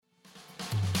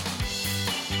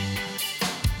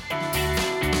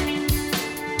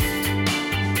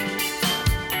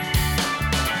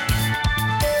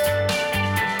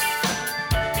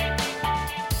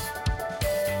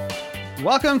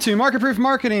Welcome to Market Proof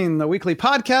Marketing, the weekly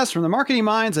podcast from the marketing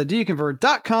minds at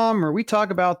doyouconvert.com, where we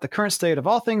talk about the current state of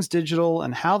all things digital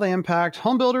and how they impact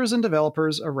home builders and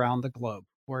developers around the globe.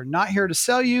 We're not here to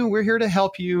sell you, we're here to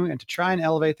help you and to try and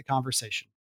elevate the conversation.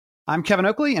 I'm Kevin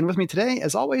Oakley, and with me today,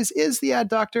 as always, is the ad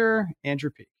doctor, Andrew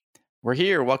Peak. We're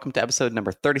here. Welcome to episode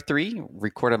number 33,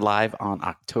 recorded live on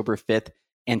October 5th.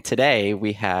 And today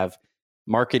we have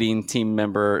marketing team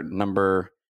member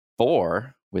number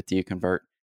 4 with DoYouConvert,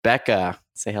 Becca.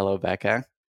 Say hello, Becca.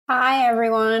 Hi,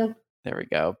 everyone. There we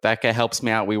go. Becca helps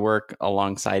me out. We work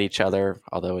alongside each other,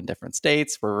 although in different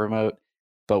states. We're remote,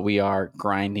 but we are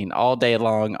grinding all day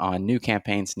long on new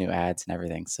campaigns, new ads, and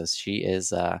everything. So she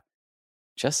is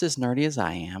just as nerdy as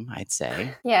I am, I'd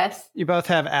say. Yes. You both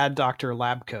have ad doctor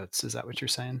lab coats. Is that what you're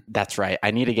saying? That's right.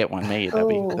 I need to get one made. That'd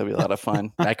be a lot of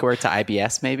fun. I could wear it to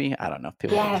IBS, maybe. I don't know.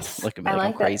 People look at me like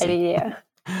I'm crazy. That idea.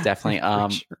 Definitely.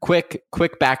 Sure.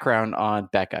 Quick background on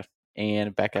Becca.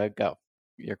 And Becca, go.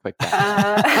 Your quick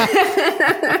background.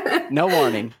 No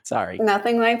warning. Sorry.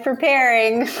 Nothing like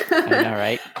preparing. I know,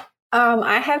 right?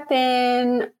 I have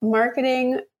been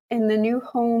marketing in the new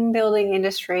home building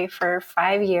industry for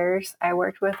 5 years. I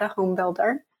worked with a home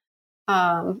builder.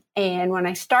 And when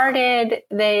I started,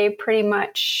 they pretty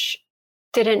much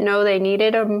didn't know they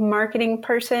needed a marketing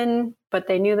person, but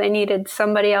they knew they needed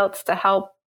somebody else to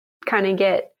help kind of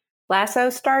get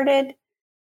Lasso started.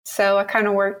 So I kind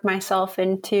of worked myself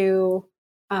into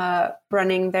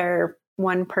running their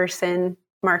one-person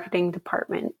marketing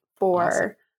department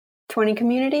for 20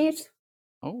 communities.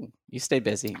 Oh, you stay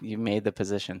busy. You made the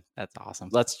position. That's awesome.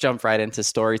 Let's jump right into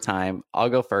story time. I'll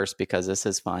go first because this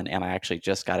is fun, and I actually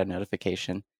just got a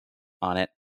notification on it.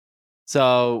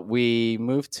 So we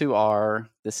moved to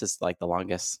this is like the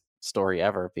longest story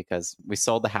ever because we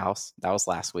sold the house. That was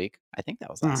last week. I think that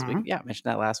was last week. Yeah, I mentioned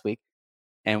that last week.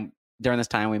 And during this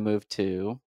time, we moved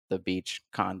to the beach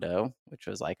condo, which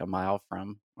was like a mile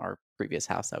from our previous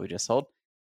house that we just sold.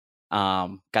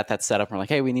 Got that set up. We're like,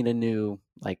 hey, we need a new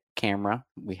camera.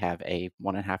 We have a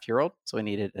 1.5-year-old, so we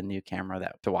needed a new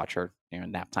camera to watch her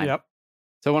nap time. Yep.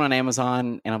 So I went on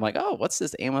Amazon, and I'm like, oh, what's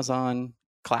this Amazon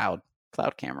cloud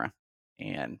camera?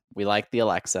 And we like the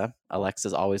Alexa.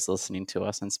 Alexa's always listening to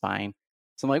us and spying.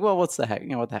 So I'm like, well, what's the heck?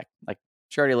 What the heck? Like,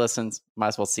 she already listens. Might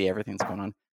as well see everything that's going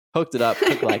on. Hooked it up.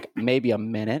 Took maybe a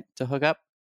minute to hook up,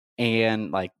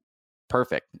 and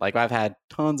perfect. I've had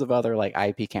tons of other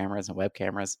IP cameras and web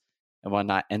cameras and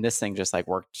whatnot, and this thing just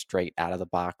worked straight out of the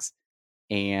box,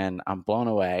 and I'm blown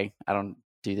away.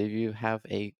 Do either of you have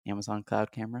a Amazon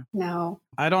cloud camera? No,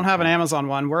 I don't have an Amazon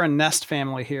one. We're a Nest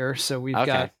family here, so we've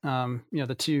got the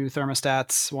 2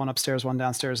 thermostats, one upstairs, one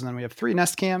downstairs, and then we have 3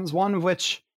 Nest cams, one of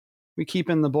which we keep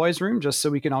in the boys' room just so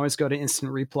we can always go to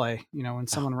instant replay, when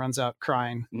someone runs out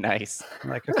crying. Nice.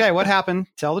 Like, okay, what happened?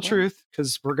 Tell the truth,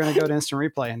 because we're going to go to instant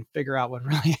replay and figure out what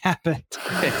really happened.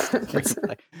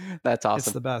 That's awesome.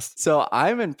 It's the best. So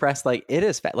I'm impressed. It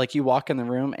is fast. You walk in the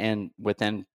room and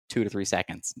within 2 to 3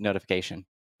 seconds, notification,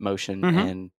 motion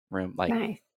in room.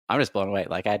 Nice. I'm just blown away.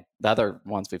 The other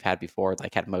ones we've had before,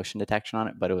 had motion detection on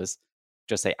it, but it was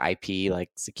just a IP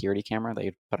security camera that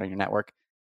you put on your network.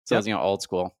 So it was old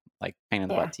school, pain in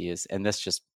the butt to use. And this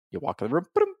just, you walk in the room.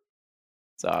 Boom.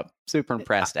 So I'm super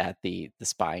impressed at the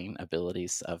spying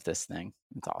abilities of this thing.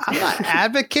 It's awesome. I'm not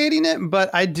advocating it,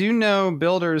 but I do know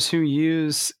builders who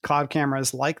use cloud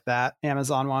cameras like that,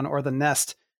 Amazon one or the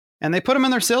Nest, and they put them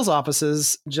in their sales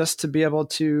offices just to be able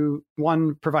to,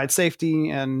 one, provide safety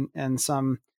and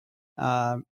some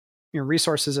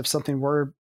resources if something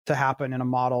were to happen in a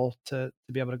model to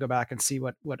be able to go back and see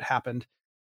what happened.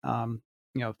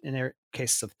 In their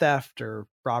cases of theft or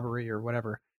robbery or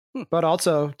whatever, but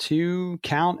also to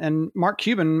count. And Mark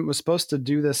Cuban was supposed to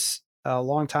do this a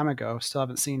long time ago. Still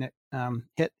haven't seen it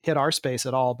hit our space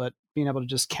at all, but being able to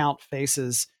just count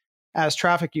faces as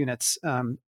traffic units.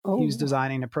 He's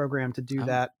designing a program to do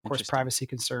that. Of course, privacy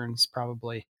concerns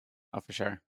probably. Oh, for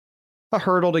sure. A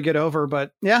hurdle to get over,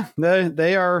 but yeah,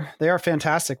 they are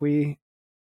fantastic. Even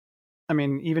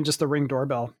just the Ring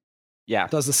doorbell. Yeah,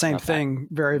 does the same thing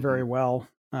very, very well,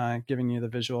 giving you the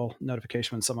visual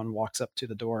notification when someone walks up to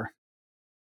the door.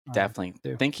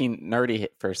 Definitely. Thinking nerdy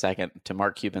for a second to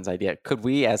Mark Cuban's idea, could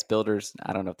we as builders,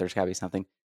 I don't know if there's got to be something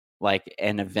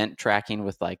an event tracking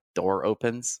with door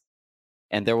opens,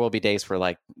 and there will be days where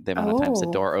the amount of times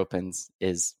the door opens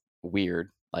is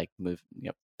weird,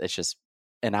 it's just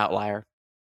an outlier.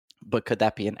 But could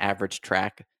that be an average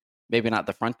track? Maybe not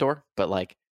the front door,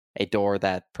 but a door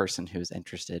that person who's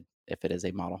interested, if it is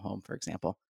a model home, for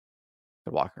example,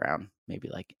 could walk around, maybe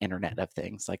Internet of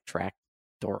Things, track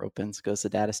door opens, goes to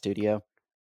data studio.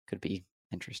 Could be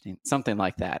interesting. Something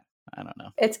like that. I don't know.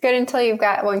 It's good until you've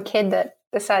got one kid that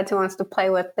decides he wants to play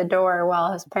with the door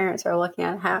while his parents are looking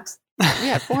at a house.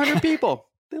 Yeah, 400 people.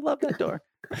 They love that door.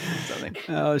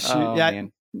 Oh, shoot. Oh, yeah.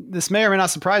 man. This may or may not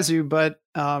surprise you, but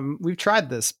we've tried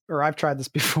this, or I've tried this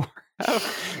before.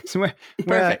 Oh, So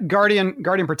Guardian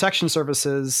Protection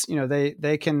Services,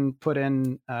 they can put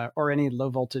in, or any low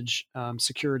voltage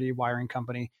security wiring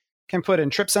company can put in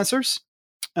trip sensors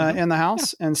in the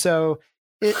house, and so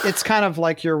it's kind of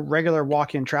like your regular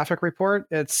walk-in traffic report.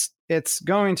 It's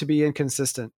going to be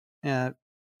inconsistent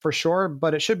for sure,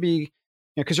 but it should be,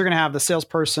 because you're going to have the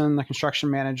salesperson, the construction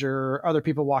manager, other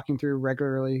people walking through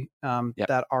regularly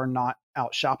that are not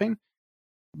out shopping.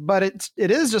 But it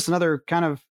is just another kind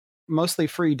of mostly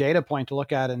free data point to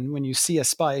look at. And when you see a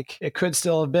spike, it could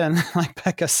still have been, like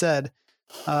Becca said,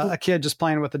 a kid just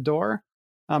playing with the door.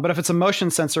 But if it's a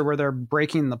motion sensor where they're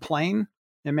breaking the plane,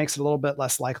 it makes it a little bit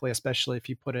less likely, especially if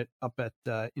you put it up at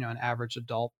an average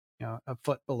adult, a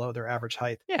foot below their average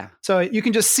height. Yeah. So you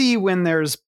can just see when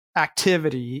there's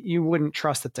activity. You wouldn't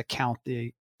trust it to count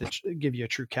give you a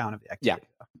true count of the activity.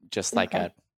 Yeah. Just like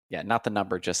not the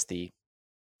number, just the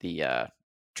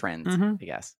trends, I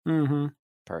guess. Mm-hmm.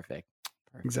 Perfect.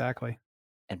 Exactly.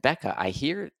 And Becca, I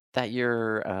hear that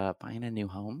you're buying a new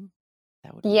home.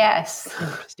 That would be Yes.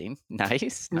 interesting.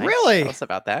 Nice. Really? Tell us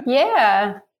about that.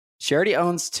 Yeah. She already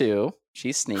owns 2.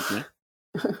 She's sneaky.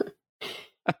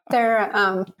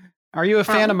 They're Are you a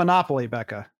fan of Monopoly,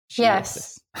 Becca? She yes.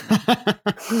 is.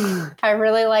 I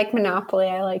really like Monopoly.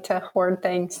 I like to hoard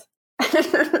things.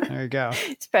 There you go.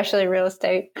 Especially real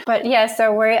estate. But yeah,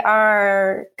 so we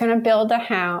are going to build a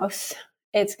house.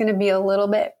 It's going to be a little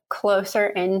bit closer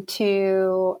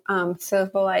into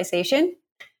civilization.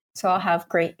 So I'll have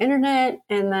great internet.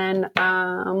 And then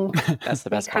That's the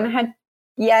best part.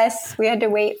 We had to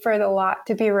wait for the lot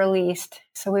to be released.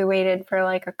 So we waited for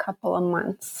like a couple of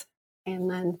months.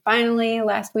 And then finally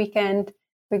last weekend,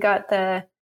 we got the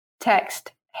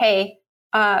text, hey,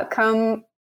 come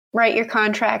write your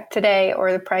contract today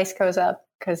or the price goes up.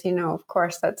 Because, of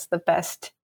course, that's the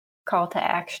best call to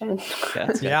action.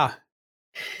 Yeah.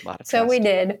 A lot of so trust. we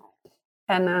did.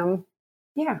 And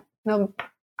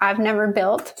I've never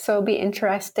built. So it'll be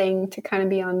interesting to kind of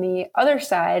be on the other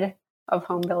side of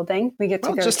home building. We get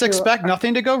to go just expect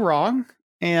nothing to go wrong.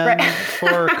 And Right.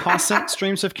 for constant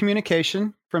streams of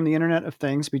communication from the Internet of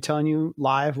Things, be telling you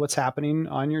live what's happening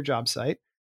on your job site.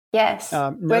 Yes.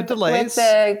 No delays.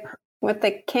 With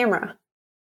the camera.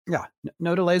 Yeah.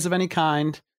 No delays of any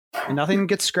kind. And nothing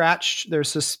gets scratched.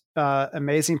 There's this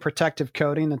amazing protective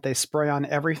coating that they spray on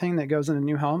everything that goes in a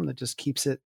new home that just keeps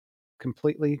it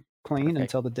completely clean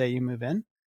until the day you move in.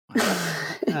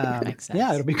 Makes sense.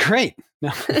 Yeah, it'll be great.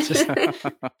 No, it's just,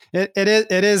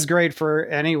 it is great for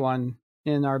anyone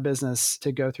in our business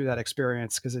to go through that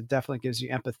experience, because it definitely gives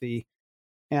you empathy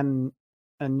and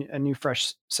a new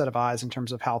fresh set of eyes in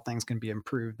terms of how things can be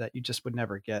improved that you just would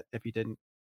never get if you didn't.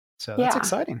 So that's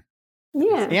exciting.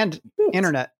 Yeah. And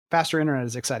faster internet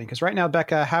is exciting, because right now,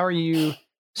 Becca, how are you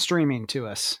streaming to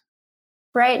us?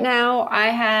 Right now, I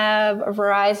have a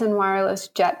Verizon wireless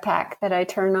jetpack that I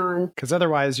turn on. Because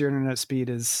otherwise, your internet speed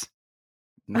is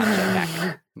Not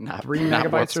jetpack. Not 3 not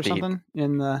warp megabytes or speed. something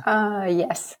in the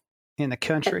Yes.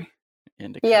 country.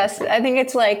 Yes, I think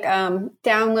it's like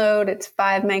download, it's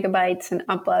 5 megabytes, and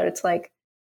upload, it's like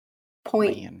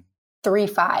Man,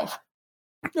 0.35.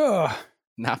 Ugh.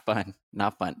 not fun.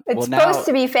 Not fun. It's supposed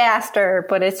to be faster,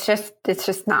 but it's just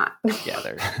not.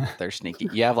 Yeah, they're sneaky.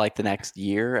 You have like the next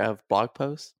year of blog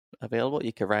posts available.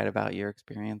 You could write about your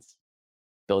experience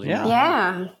building. Yeah.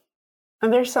 Yeah.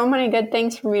 And there's so many good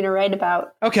things for me to write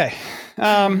about. Okay.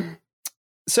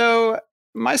 So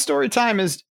my story time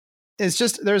is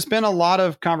just, there's been a lot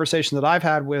of conversation that I've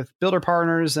had with builder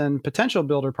partners and potential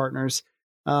builder partners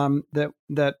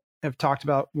that have talked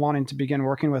about wanting to begin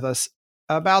working with us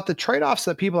about the trade-offs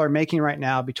that people are making right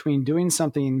now between doing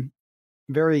something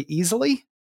very easily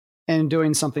and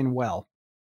doing something well.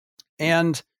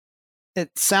 And it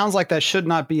sounds like that should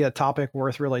not be a topic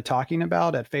worth really talking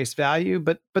about at face value,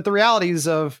 but the realities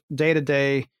of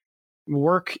day-to-day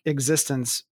work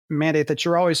existence mandate that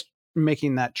you're always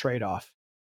making that trade-off.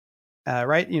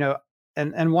 Right?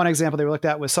 And one example they looked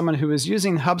at was someone who was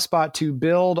using HubSpot to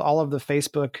build all of the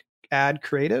Facebook ad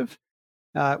creative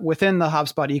within the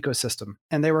HubSpot ecosystem.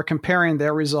 And they were comparing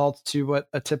their results to what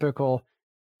a typical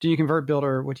Do You Convert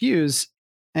builder would use.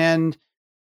 And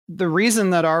the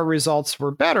reason that our results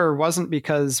were better wasn't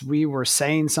because we were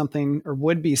saying something or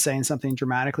would be saying something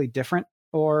dramatically different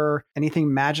or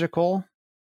anything magical,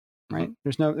 right?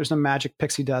 Mm-hmm. There's no magic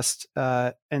pixie dust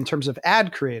in terms of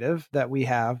ad creative that we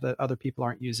have that other people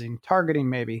aren't using, targeting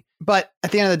maybe. But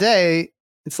at the end of the day,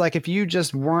 It's like if you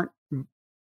just weren't,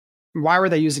 why were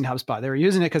they using HubSpot? They were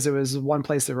using it because it was one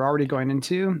place they were already going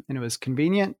into and it was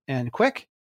convenient and quick.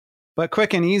 But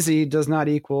quick and easy does not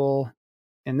equal,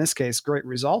 in this case, great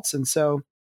results. And so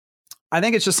I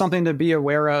think it's just something to be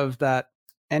aware of, that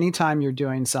anytime you're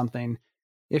doing something,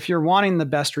 if you're wanting the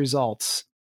best results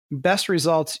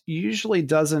usually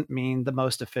doesn't mean the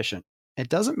most efficient. It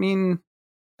doesn't mean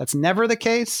that's never the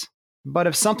case, but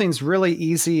if something's really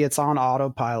easy, it's on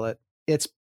autopilot, it's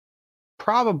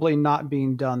probably not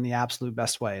being done the absolute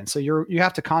best way. And so you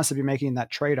have to constantly be making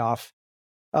that trade-off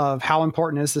of how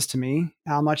important is this to me?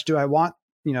 How much do I want,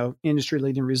 industry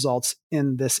leading results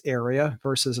in this area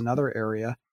versus another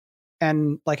area?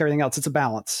 And like everything else, it's a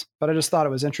balance. But I just thought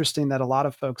it was interesting that a lot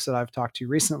of folks that I've talked to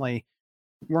recently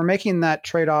were making that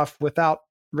trade-off without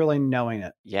really knowing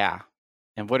it. Yeah.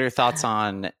 And what are your thoughts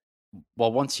on,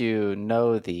 well, once you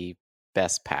know the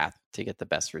best path to get the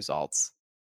best results,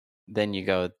 then you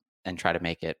go and try to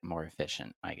make it more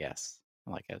efficient, I guess,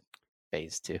 like a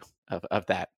phase 2 of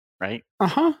that, right?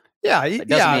 Yeah. It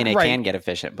doesn't mean it can get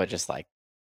efficient, but just like,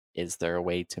 is there a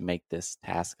way to make this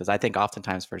task? Because I think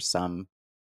oftentimes for some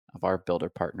of our builder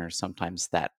partners, sometimes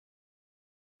that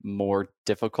more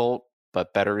difficult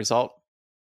but better result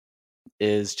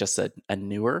is just a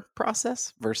newer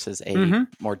process versus a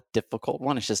more difficult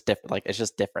one. It's just different. Like, it's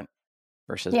just different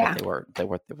versus what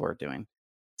they were doing.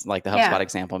 It's like the HubSpot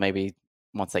example. Maybe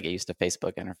once they get used to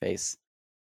Facebook interface,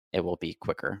 it will be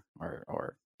quicker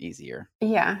or easier.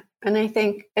 Yeah. And I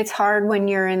think it's hard when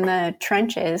you're in the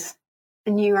trenches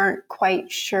and you aren't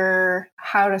quite sure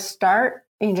how to start.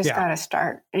 You just got to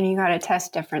start, and you got to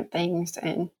test different things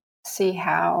and see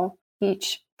how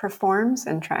each performs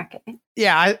and track it.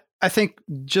 Yeah. I think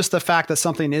just the fact that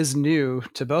something is new,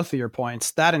 to both of your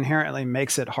points, that inherently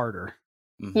makes it harder.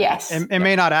 Yes. It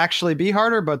may not actually be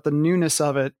harder, but the newness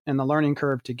of it and the learning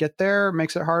curve to get there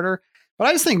makes it harder. But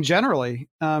I just think generally,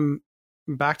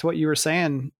 back to what you were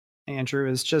saying, Andrew,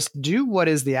 is just do what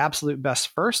is the absolute best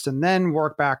first and then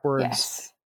work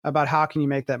backwards about how can you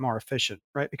make that more efficient,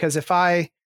 right? Because if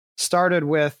I started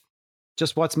with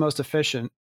just what's most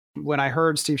efficient, when I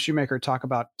heard Steve Shoemaker talk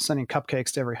about sending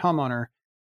cupcakes to every homeowner,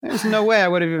 there's no way I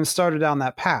would have even started down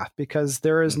that path, because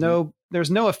there's no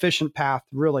efficient path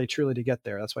really truly to get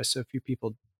there. That's why so few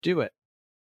people do it.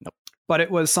 Nope. But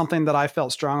it was something that I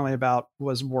felt strongly about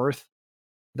was worth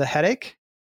the headache.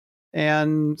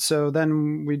 And so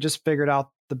then we just figured out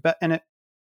and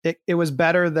it was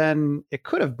better than it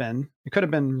could have been. It could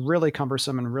have been really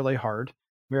cumbersome and really hard.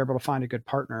 We were able to find a good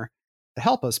partner to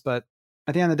help us. But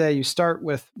at the end of the day, you start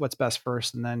with what's best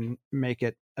first and then make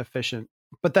it efficient.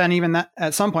 But then even that,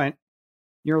 at some point,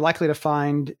 you're likely to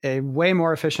find a way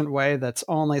more efficient way that's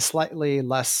only slightly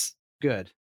less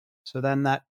good. So then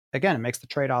that, again, it makes the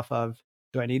trade-off of,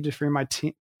 do I need to free my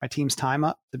team's time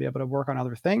up to be able to work on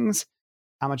other things?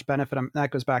 How much benefit?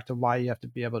 That goes back to why you have to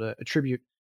be able to attribute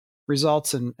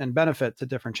results and benefit to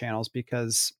different channels,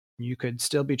 because you could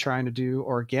still be trying to do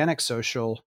organic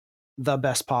social the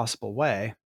best possible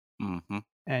way,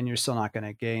 and you're still not going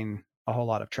to gain a whole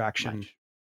lot of traction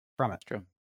from it. True.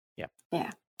 Yeah.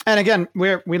 Yeah. And again,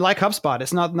 we like HubSpot.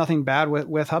 It's nothing bad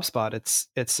with HubSpot.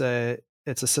 It's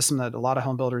a system that a lot of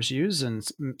home builders use and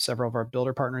several of our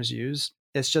builder partners use.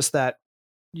 It's just that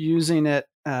using it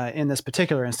in this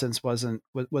particular instance was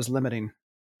limiting,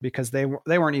 because they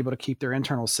weren't able to keep their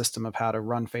internal system of how to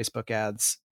run Facebook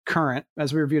ads current.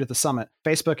 As we reviewed at the summit,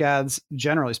 Facebook ads,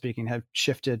 generally speaking, have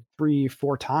shifted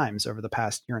 3-4 times over the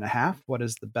past year and a half. What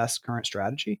is the best current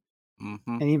strategy?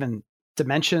 And even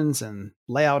dimensions and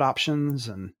layout options.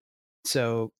 And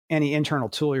so any internal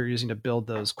tool you're using to build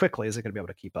those quickly isn't going to be able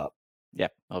to keep up.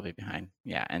 Yep, I'll be behind.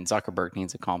 Yeah, and Zuckerberg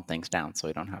needs to calm things down so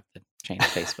we don't have to change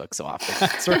Facebook so often.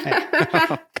 That's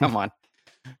right. Come on.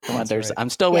 Right. I'm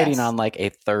still waiting on like a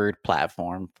third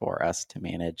platform for us to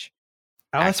manage.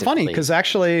 Oh, that's funny, because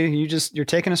actually you're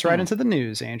taking us right into the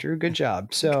news, Andrew. Good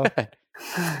job. So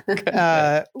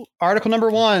article number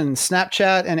 1,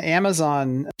 Snapchat and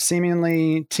Amazon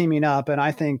seemingly teaming up, and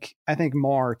I think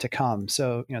more to come.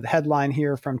 So, the headline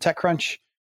here from TechCrunch: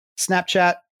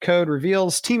 Snapchat code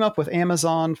reveals team up with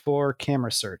Amazon for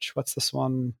camera search. What's this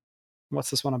one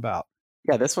about?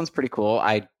 Yeah, this one's pretty cool.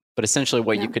 But essentially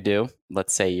what you could do,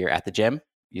 let's say you're at the gym,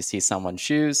 you see someone's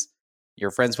shoes, you're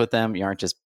friends with them, you aren't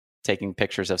just taking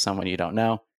pictures of someone you don't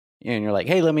know, and you're like,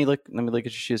 hey, let me look at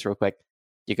your shoes real quick.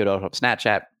 You could open up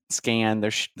Snapchat, scan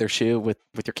their shoe with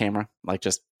your camera, like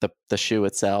just the shoe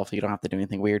itself. You don't have to do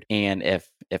anything weird. And if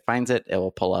it finds it, it will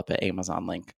pull up an Amazon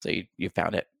link. So you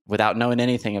found it without knowing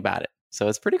anything about it. So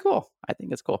it's pretty cool. I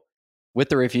think it's cool with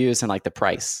the reviews and like the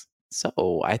price.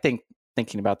 So I think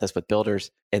thinking about this with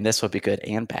builders, and this would be good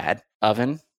and bad.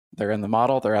 Oven, they're in the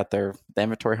model, they're at the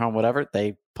inventory home, whatever.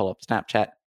 They pull up Snapchat,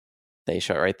 they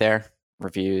show it right there.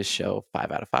 Reviews show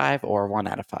 5 out of 5 or 1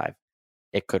 out of 5.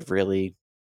 It could really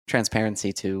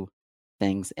transparency to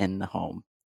things in the home.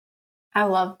 I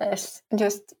love this.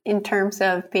 Just in terms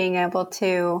of being able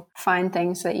to find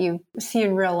things that you see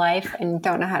in real life and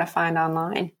don't know how to find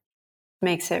online,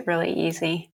 makes it really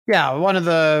easy. Yeah, one of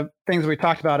the things we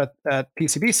talked about at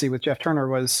PCBC with Jeff Turner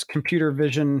was computer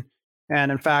vision.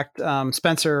 And in fact,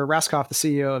 Spencer Raskoff, the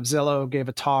CEO of Zillow, gave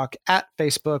a talk at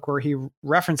Facebook where he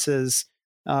references,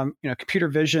 computer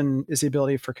vision is the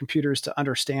ability for computers to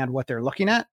understand what they're looking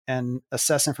at and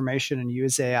assess information and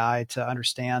use AI to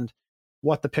understand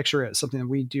what the picture is, something that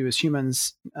we do as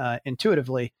humans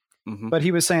intuitively. Mm-hmm. But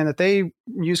he was saying that they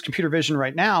use computer vision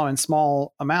right now in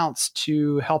small amounts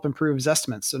to help improve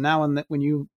estimates. So now when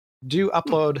you do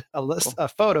upload a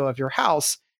photo of your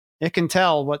house, it can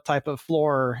tell what type of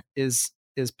floor is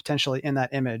potentially in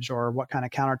that image or what kind of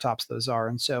countertops those are.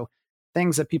 And so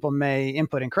things that people may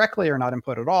input incorrectly or not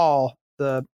input at all,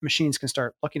 the machines can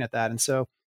start looking at that. And so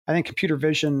I think computer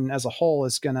vision as a whole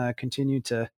is going to continue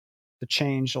to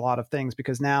change a lot of things,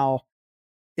 because now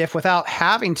if without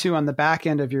having to on the back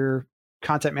end of your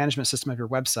content management system of your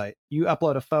website, you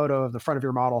upload a photo of the front of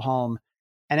your model home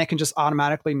and it can just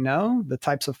automatically know the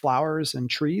types of flowers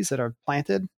and trees that are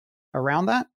planted around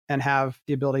that and have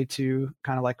the ability to,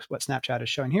 kind of like what Snapchat is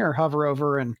showing here, hover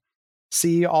over and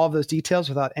see all of those details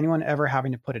without anyone ever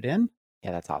having to put it in.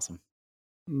 Yeah, that's awesome.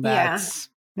 That's,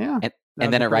 yeah.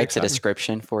 And then it writes a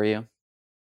description for you.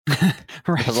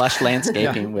 Right. Lush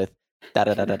landscaping with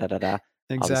da-da-da-da-da-da.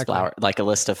 Exactly. Flower, like a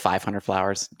list of 500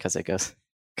 flowers, because it goes.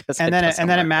 And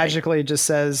then it magically just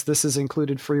says this is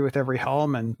included free with every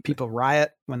home, and people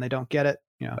riot when they don't get it.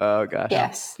 Oh gosh.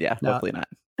 Yes. Yeah. No. Hopefully not.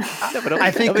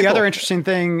 I think the other interesting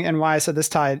thing, and why I said this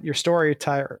your story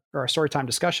or our story time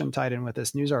discussion tied in with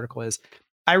this news article, is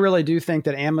I really do think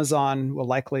that Amazon will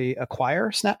likely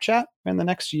acquire Snapchat in the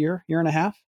next year and a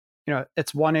half.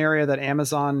 It's one area that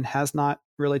Amazon has not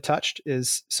really touched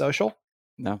is social.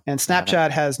 No. And Snapchat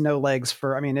has no legs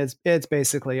for, it's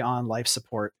basically on life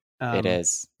support. It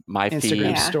is. My Instagram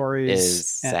feed stories is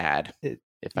sad.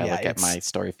 If I look at my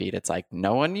story feed, it's like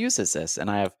no one uses this. And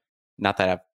I have, not that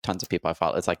I have tons of people I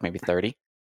follow, it's like maybe 30.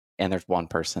 And there's one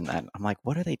person that I'm like,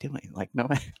 what are they doing? Like no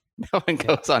one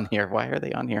goes on here. Why are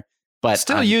they on here? But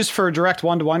still used for direct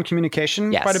one-to-one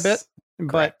communication quite a bit.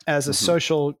 Correct. But as a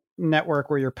social network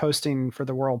where you're posting for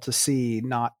the world to see,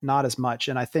 not as much.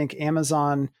 And I think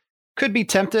Amazon could be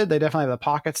tempted. They definitely have the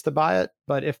pockets to buy it.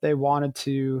 But if they wanted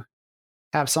to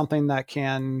have something that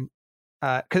can,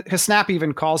 because Snap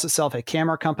even calls itself a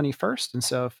camera company first. And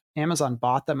so if Amazon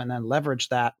bought them and then leveraged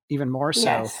that even more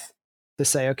so to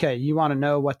say, okay, you want to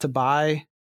know what to buy,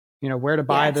 where to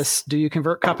buy this, do you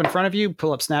convert cup in front of you,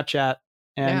 pull up Snapchat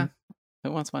and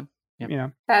who wants one?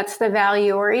 Yep. That's the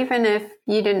value. Or even if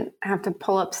you didn't have to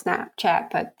pull up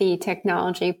Snapchat, but the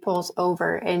technology pulls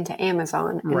over into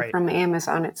Amazon, and from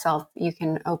Amazon itself, you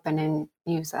can open and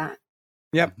use that.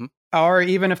 Yep. Mm-hmm. Or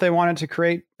even if they wanted to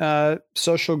create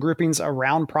social groupings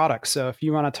around products. So if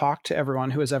you want to talk to everyone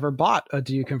who has ever bought a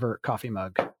Do You Convert coffee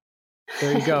mug,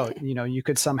 there you go. You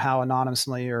could somehow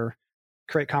anonymously or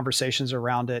create conversations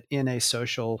around it in a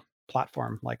social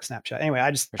platform like Snapchat. Anyway,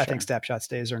 I think Snapchat's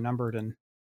days are numbered. And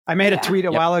I made a tweet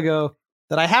a while ago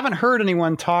that I haven't heard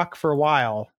anyone talk for a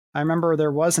while. I remember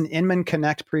there was an Inman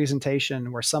Connect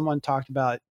presentation where someone talked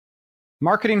about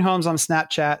marketing homes on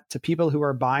Snapchat to people who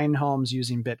are buying homes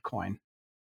using Bitcoin.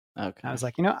 Okay. I was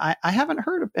like, I haven't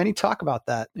heard of any talk about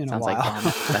that in a while.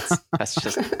 Like that's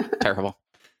just terrible.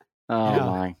 Oh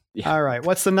my. Yeah. All right.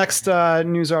 What's the next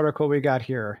news article we got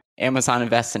here? Amazon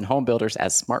invests in home builders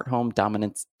as smart home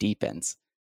dominance deepens.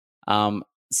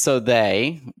 So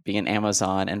they, being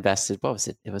Amazon, invested, what was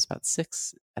it? It was about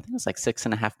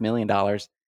 $6.5 million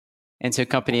into a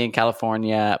company in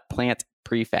California, Plant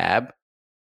Prefab,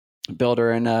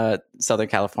 builder in Southern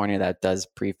California that does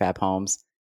prefab homes.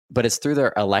 But it's through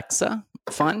their Alexa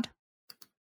fund,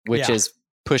 which is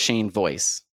pushing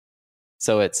voice.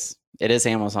 So it is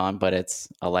Amazon, but it's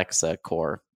Alexa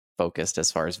core focused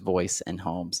as far as voice in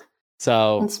homes.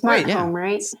 So and smart home,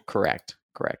 right? Correct.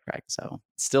 So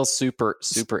still super,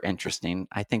 super interesting.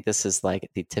 I think this is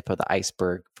like the tip of the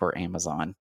iceberg for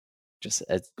Amazon, just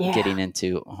getting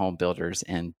into home builders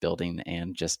and building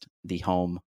and just the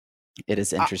home. It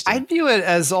is interesting. I view it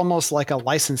as almost like a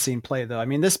licensing play, though. I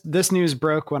mean, this news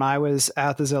broke when I was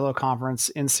at the Zillow conference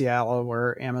in Seattle,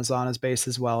 where Amazon is based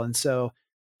as well. And so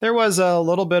there was a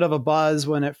little bit of a buzz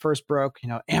when it first broke.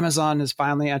 Amazon has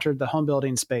finally entered the home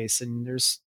building space, and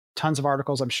there's tons of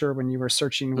articles, I'm sure, when you were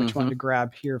searching which one to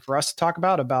grab here for us to talk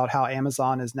about how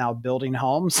Amazon is now building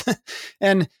homes.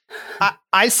 And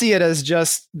I see it as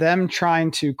just them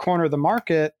trying to corner the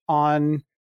market on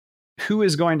who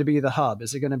is going to be the hub.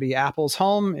 Is it going to be Apple's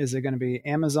home? Is it going to be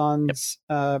Amazon's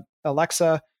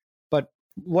Alexa? But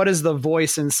what is the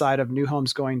voice inside of New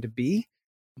Homes going to be?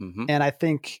 And I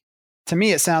think, to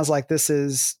me, it sounds like this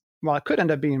is, well, it could end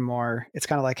up being more. It's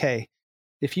kind of like, hey,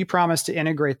 if you promise to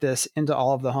integrate this into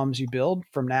all of the homes you build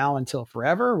from now until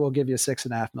forever, we'll give you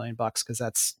 $6.5 million because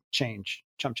that's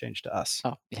chump change to us.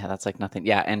 Oh, yeah, that's like nothing.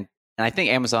 Yeah, and I think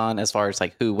Amazon, as far as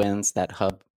like who wins that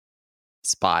hub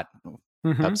spot,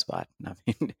 HubSpot, I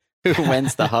mean, who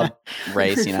wins the hub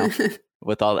race,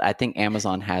 with all, I think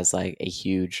Amazon has like a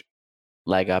huge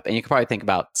leg up. And you could probably think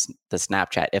about the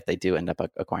Snapchat, if they do end up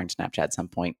acquiring Snapchat at some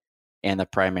point, and the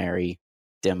primary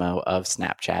demo of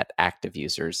Snapchat active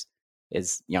users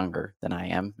is younger than I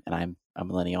am, and I'm a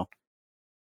millennial.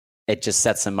 It just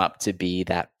sets them up to be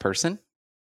that person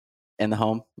in the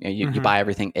home. You buy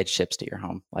everything, it ships to your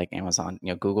home, like Amazon.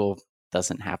 Google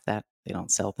doesn't have that. They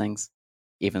don't sell things.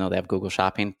 Even though they have Google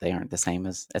Shopping, they aren't the same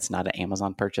as, it's not an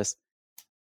Amazon purchase.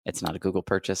 It's not a Google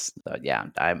purchase. So yeah,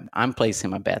 I'm placing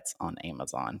my bets on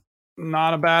Amazon.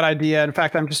 Not a bad idea. In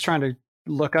fact, I'm just trying to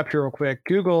look up here real quick.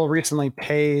 Google recently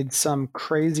paid some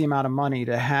crazy amount of money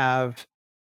to have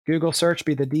Google search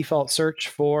be the default search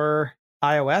for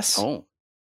iOS. Oh,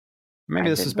 maybe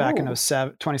this was back in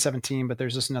 2017, but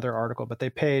there's just another article. But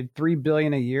they paid $3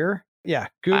 billion a year. Yeah,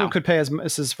 Google could pay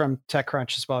this is from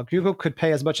TechCrunch as well. Google could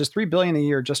pay as much as $3 billion a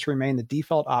year just to remain the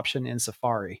default option in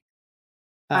Safari.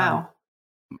 Wow.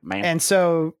 Man. And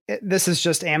so this is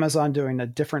just Amazon doing a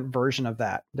different version of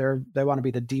that. They want to be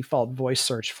the default voice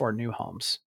search for new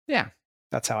homes. Yeah.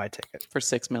 That's how I take it. For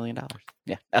 $6 million.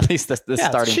 Yeah. At least the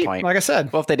starting point. Like I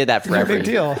said. Well, if they did that for every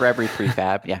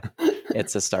prefab, yeah.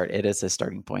 It's a start. It is a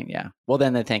starting point. Yeah. Well,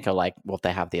 then they think of like, well, if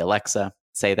they have the Alexa,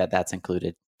 say that's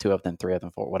included, 2 of them, 3 of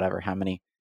them, 4, whatever, how many,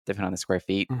 depending on the square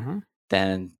feet,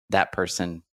 then that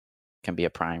person can be a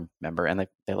Prime member, and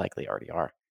they likely already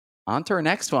are. On to our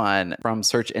next one from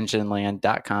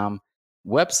searchengineland.com.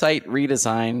 Website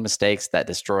redesign mistakes that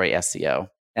destroy SEO.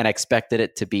 And I expected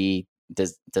it to be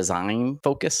design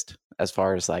focused, as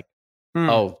far as like,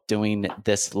 doing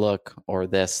this look or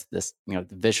this, the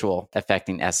visual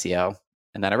affecting SEO.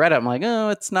 And then I read it, I'm like, oh,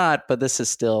 it's not, but it's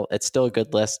still a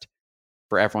good list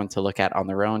for everyone to look at on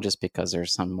their own, just because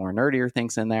there's some more nerdier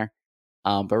things in there.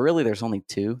 But really, there's only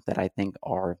 2 that I think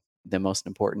are the most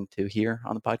important to hear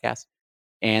on the podcast.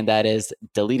 And that is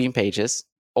deleting pages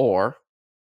or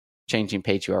changing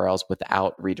page URLs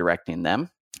without redirecting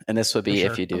them. And this would be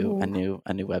if you do a new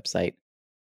website.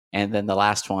 And then the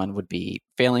last one would be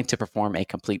failing to perform a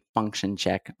complete function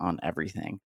check on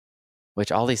everything,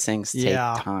 which all these things take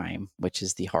time, which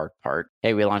is the hard part.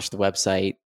 Hey, we launched the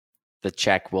website. The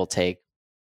check will take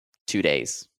 2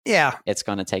 days. Yeah. It's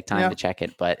going to take time to check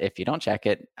it. But if you don't check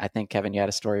it, I think, Kevin, you had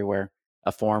a story where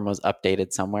a form was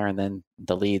updated somewhere, and then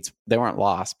the leads, they weren't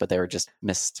lost, but they were just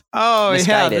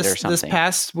misguided or something. This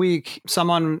past week,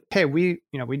 we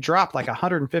dropped like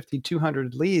 150,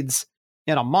 200 leads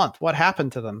in a month. What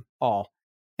happened to them all?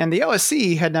 And the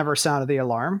OSC had never sounded the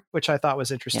alarm, which I thought was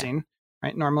interesting.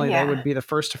 Right? Normally they would be the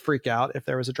first to freak out if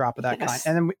there was a drop of that kind.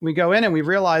 And then we go in and we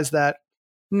realize that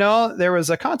no, there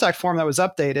was a contact form that was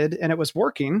updated and it was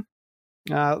working.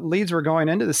 Leads were going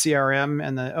into the CRM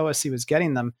and the OSC was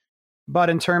getting them. But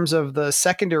in terms of the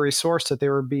secondary source that they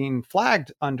were being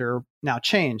flagged under, now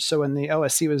changed. So when the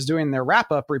OSC was doing their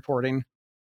wrap-up reporting,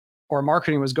 or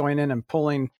marketing was going in and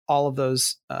pulling all of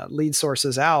those lead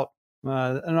sources out,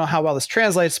 I don't know how well this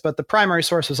translates, but the primary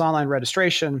source was online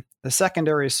registration. The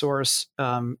secondary source,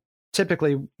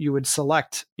 typically you would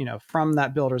select, from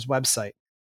that builder's website.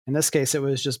 In this case, it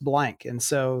was just blank. And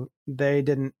so they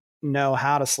didn't know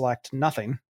how to select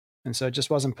nothing. And so it just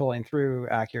wasn't pulling through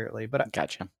accurately. But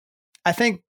gotcha. I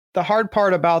think the hard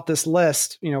part about this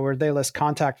list, where they list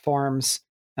contact forms,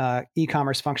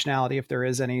 e-commerce functionality, if there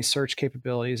is any, search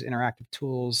capabilities, interactive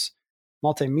tools,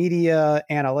 multimedia,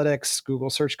 analytics, Google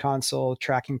Search Console,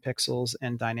 tracking pixels,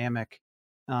 and dynamic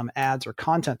ads or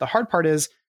content. The hard part is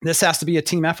this has to be a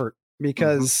team effort,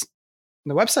 because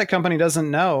the website company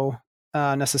doesn't know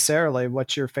necessarily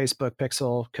what your Facebook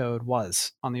pixel code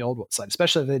was on the old site,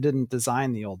 especially if they didn't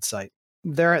design the old site.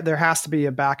 There has to be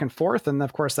a back and forth. And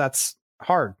of course, that's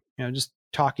hard, just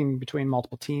talking between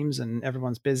multiple teams, and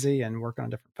everyone's busy and working on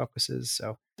different focuses.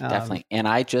 So definitely. And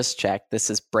I just checked, this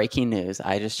is breaking news.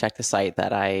 I just checked the site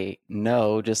that I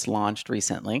know just launched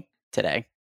recently today.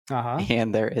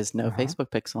 And there is no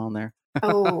Facebook pixel on there.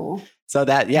 Oh. So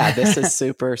this is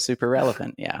super, super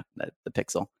relevant. Yeah. The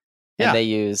pixel. And they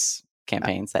use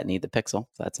campaigns that need the pixel.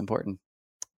 So that's important.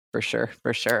 For sure.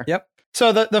 Yep.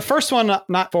 So the first one,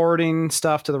 not forwarding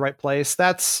stuff to the right place,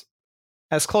 that's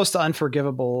as close to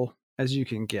unforgivable as you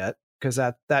can get, because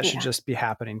that should just be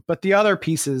happening. But the other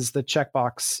pieces, the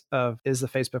checkbox of is the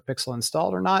Facebook pixel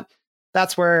installed or not,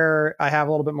 that's where I have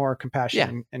a little bit more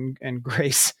compassion and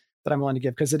grace that I'm willing to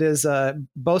give, because it is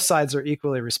both sides are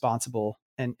equally responsible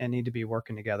and need to be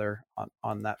working together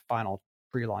on that final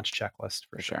pre-launch checklist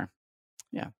for sure.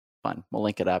 Yeah, fun. We'll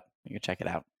link it up. You can check it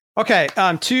out. Okay,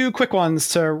 2 quick ones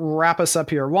to wrap us up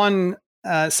here. One,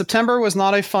 September was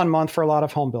not a fun month for a lot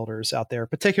of home builders out there,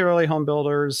 particularly home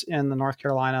builders in the North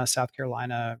Carolina, South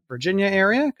Carolina, Virginia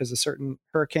area, because a certain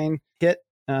hurricane hit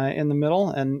in the middle.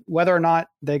 And whether or not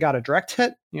they got a direct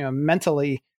hit,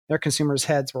 mentally, their consumers'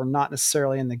 heads were not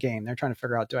necessarily in the game. They're trying to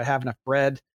figure out, do I have enough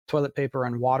bread, toilet paper,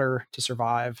 and water to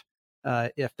survive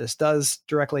if this does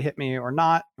directly hit me or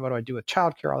not? What do I do with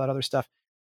childcare, all that other stuff?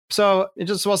 So it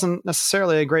just wasn't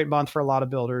necessarily a great month for a lot of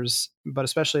builders, but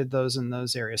especially those in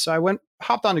those areas. So I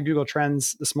hopped onto Google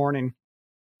Trends this morning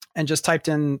and just typed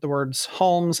in the words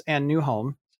homes and new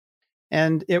home.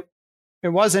 And it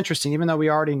was interesting, even though we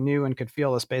already knew and could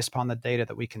feel this based upon the data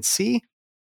that we can see.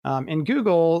 In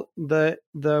Google, the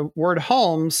word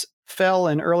homes fell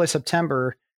in early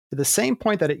September to the same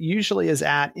point that it usually is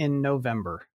at in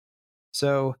November.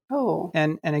 So,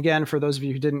 and again, for those of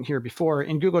you who didn't hear before,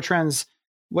 in Google Trends,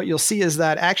 what you'll see is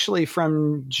that actually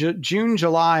from June,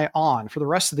 July on, for the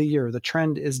rest of the year, the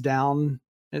trend is down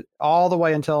all the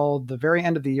way until the very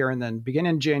end of the year. And then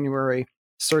beginning in January,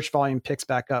 search volume picks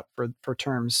back up for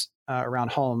terms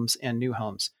around homes and new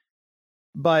homes.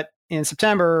 But in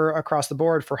September, across the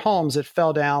board for homes, it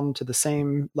fell down to the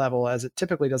same level as it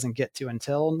typically doesn't get to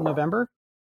until November.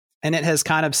 And it has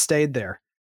kind of stayed there.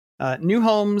 New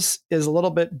homes is a little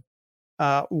bit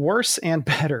worse and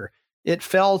better. It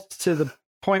fell to the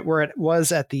point where it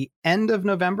was at the end of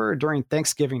November during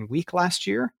Thanksgiving week last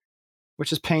year,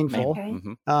 which is painful.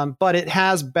 Okay. But it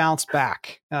has bounced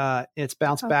back. It's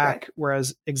bounced back,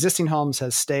 whereas existing homes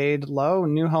has stayed low.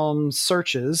 New home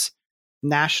searches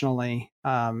nationally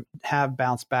have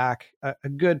bounced back a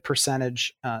good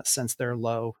percentage since they're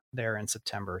low there in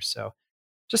September. So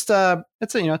just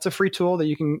it's a free tool that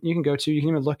you can go to. You can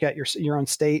even look at your own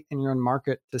state and your own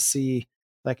market to see.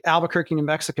 Like Albuquerque, New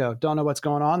Mexico, don't know what's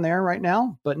going on there right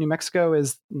now, but New Mexico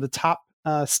is the top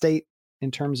state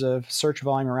in terms of search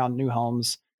volume around new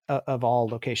homes of all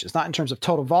locations. Not in terms of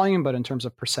total volume, but in terms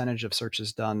of percentage of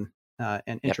searches done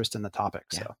and interest in the topic.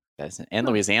 So, and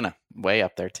Louisiana, way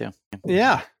up there too.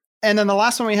 Yeah. And then the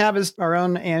last one we have is our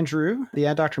own Andrew, the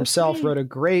ad doctor himself, wrote a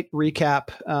great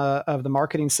recap of the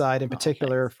marketing side in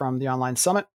particular from the online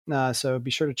summit. So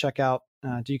be sure to check out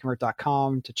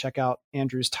doyouconvert.com to check out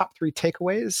Andrew's top 3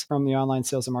 takeaways from the online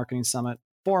sales and marketing summit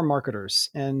for marketers.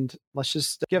 And let's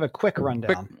just give a quick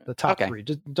rundown. The top 3.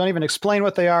 Just don't even explain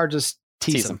what they are. Just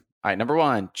tease them. All right. Number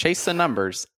 1, chase the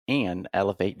numbers and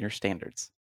elevate your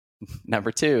standards.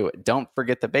 Number 2, don't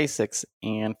forget the basics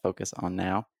and focus on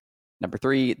now. Number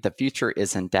 3, the future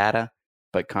isn't data,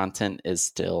 but content is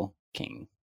still king.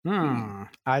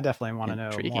 I definitely want to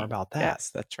know more about that.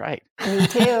 Yes, that's right. Me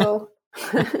too.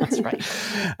 That's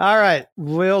right. All right.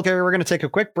 We're going to take a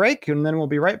quick break, and then we'll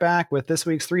be right back with this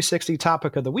week's 360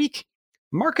 topic of the week,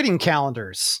 marketing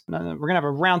calendars. We're going to have a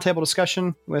roundtable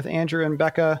discussion with Andrew and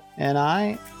Becca and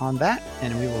I on that,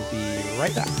 and we will be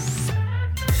right back.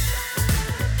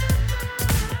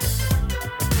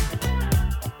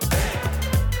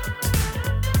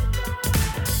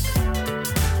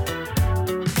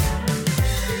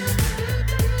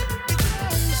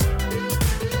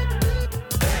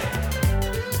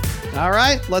 All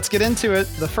right, let's get into it.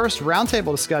 The first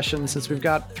roundtable discussion, since we've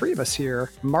got 3 of us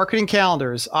here, marketing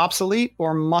calendars, obsolete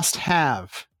or must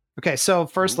have? Okay, so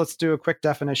first let's do a quick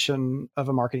definition of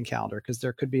a marketing calendar, because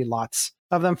there could be lots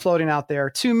of them floating out there.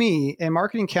 To me, a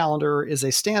marketing calendar is a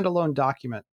standalone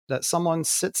document that someone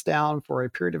sits down for a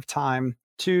period of time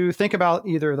to think about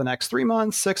either the next 3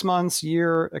 months, 6 months,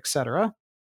 year, etc.,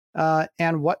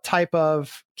 and what type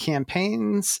of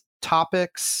campaigns,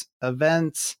 topics,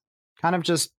 events, kind of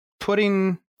just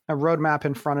putting a roadmap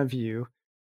in front of you,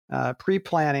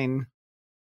 pre-planning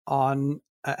on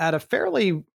at a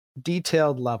fairly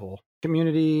detailed level,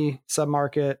 community,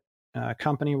 submarket,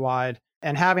 company-wide,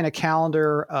 and having a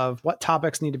calendar of what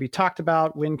topics need to be talked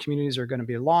about, when communities are going to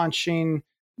be launching,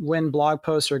 when blog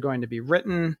posts are going to be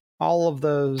written, all of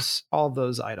those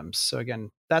items. So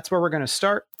again, that's where we're going to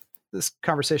start. This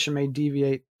conversation may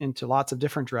deviate into lots of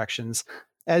different directions.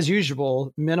 As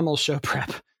usual, minimal show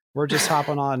prep. We're just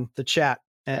hopping on the chat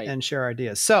and share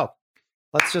ideas. So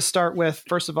let's just start with,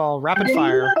 first of all, rapid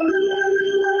fire.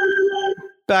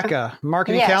 Becca,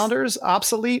 marketing Yes. calendars,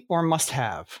 obsolete or must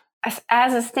have?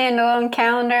 As a standalone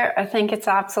calendar, I think it's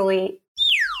obsolete.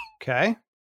 Okay.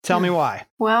 Tell me why.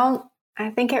 Well, I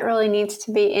think it really needs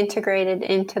to be integrated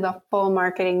into the full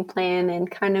marketing plan and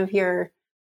kind of your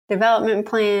development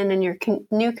plan and your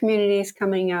new communities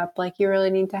coming up. Like, you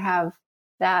really need to have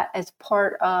that as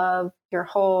part of your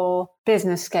whole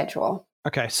business schedule.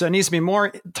 Okay. So it needs to be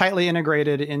more tightly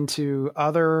integrated into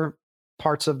other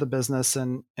parts of the business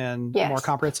and Yes. more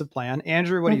comprehensive plan.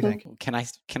 Andrew, what do you think?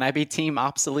 Can I be team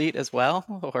obsolete as well,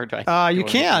 or do I? You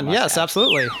can. Yes,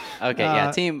 absolutely. Okay.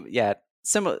 Yeah. Team. Yeah.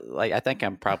 Similar. Like, I think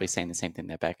I'm probably saying the same thing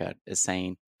that Becca is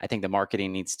saying. I think the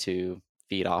marketing needs to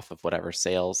feed off of whatever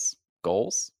sales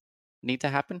goals need to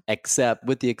happen, except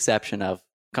with the exception of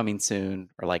coming soon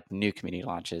or like new community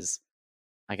launches.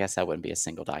 I guess that wouldn't be a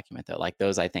single document though. Like,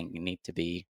 those, I think, need to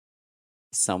be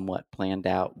somewhat planned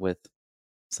out with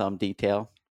some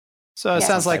detail. So it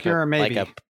sounds like you're maybe like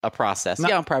a process.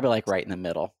 Yeah, I'm probably like right in the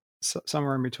middle.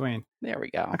 Somewhere in between. There we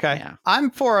go. Okay. Yeah.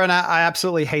 I'm for, and I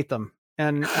absolutely hate them.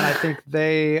 And I think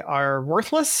they are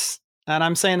worthless. And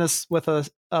I'm saying this with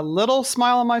a little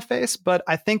smile on my face, but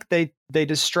I think they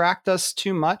distract us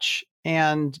too much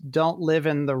and don't live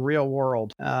in the real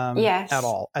world at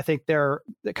all. I think they're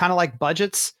kind of like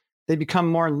budgets. They become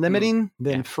more limiting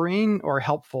than freeing or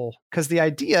helpful, because the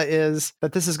idea is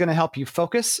that this is going to help you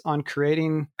focus on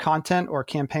creating content or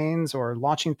campaigns or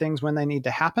launching things when they need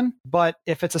to happen. But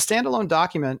if it's a standalone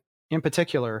document in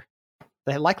particular,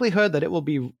 the likelihood that it will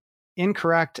be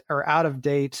incorrect or out of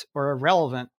date or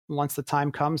irrelevant once the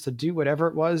time comes to do whatever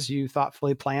it was you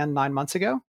thoughtfully planned 9 months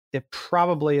ago, it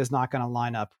probably is not going to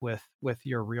line up with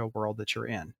your real world that you're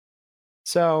in.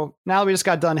 So now that we just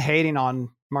got done hating on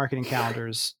marketing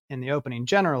calendars in the opening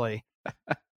generally,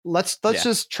 let's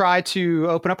just try to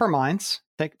open up our minds,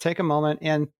 take a moment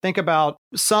and think about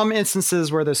some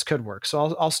instances where this could work.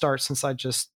 So I'll start, since I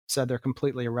just said they're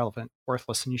completely irrelevant,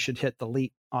 worthless, and you should hit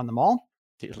delete on them all.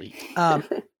 Delete.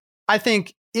 I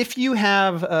think if you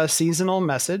have a seasonal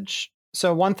message,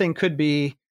 so one thing could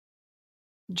be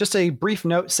just a brief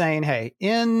note saying, hey,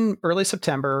 in early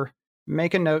September,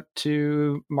 make a note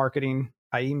to marketing,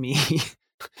 i.e. me,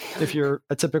 if you're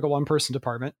a typical one-person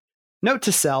department. Note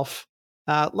to self,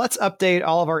 let's update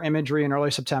all of our imagery in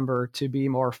early September to be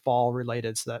more fall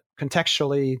related, so that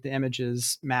contextually the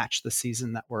images match the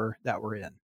season that we're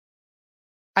in.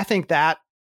 I think that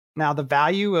now the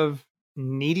value of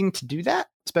needing to do that,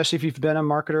 especially if you've been a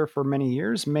marketer for many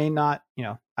years, may not,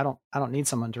 I don't need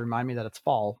someone to remind me that it's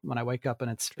fall when I wake up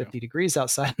and it's 50 degrees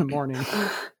outside in the morning.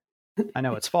 I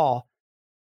know it's fall.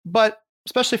 But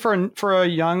especially for a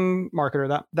young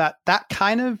marketer, that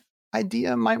kind of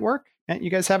idea might work. And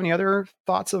you guys have any other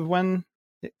thoughts of when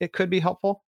it could be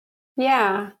helpful?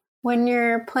 Yeah. When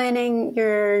you're planning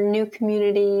your new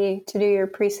community to do your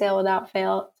pre-sale without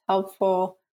fail, it's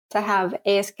helpful to have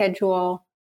a schedule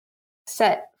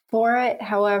set for it.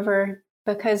 However,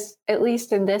 because at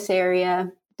least in this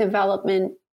area,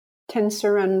 development tends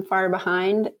to run far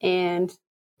behind, and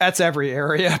that's every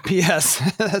area. P.S.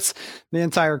 That's the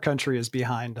entire country is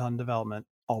behind on development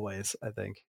always, I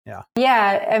think. Yeah.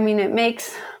 Yeah. I mean, it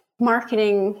makes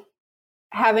marketing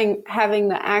having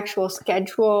the actual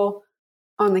schedule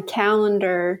on the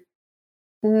calendar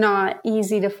not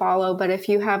easy to follow. But if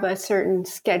you have a certain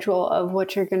schedule of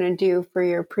what you're going to do for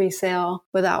your pre-sale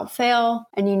without fail,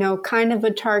 and kind of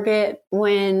a target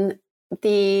when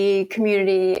the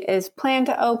community is planned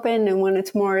to open and when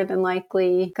it's more than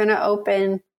likely going to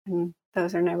open, and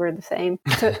those are never the same.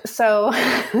 So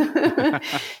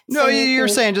no, you're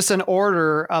saying just an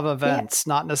order of events,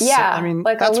 not necessarily. Yeah, I mean,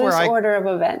 like that's a loose where order of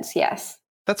events. Yes.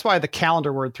 That's why the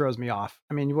calendar word throws me off.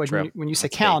 I mean, when you say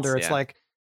calendar, dates, it's like,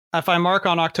 if I mark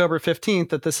on October 15th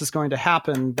that this is going to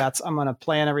happen, I'm going to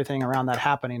plan everything around that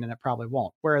happening, and it probably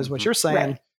won't. Whereas what you're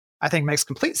saying, I think makes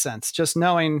complete sense. Just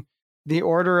knowing the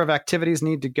order of activities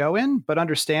need to go in, but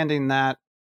understanding that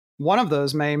one of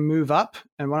those may move up,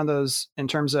 and one of those in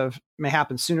terms of may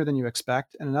happen sooner than you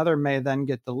expect, and another may then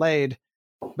get delayed,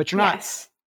 but you're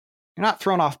not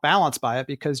thrown off balance by it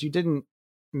because you didn't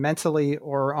mentally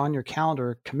or on your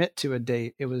calendar commit to a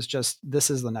date. It was just, this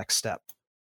is the next step.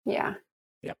 Yeah.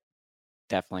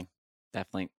 Definitely.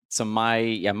 So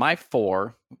my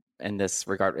 4 in this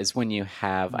regard is when you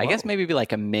have, I guess maybe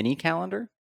like a mini calendar,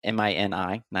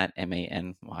 MINI, not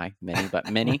MANY, mini,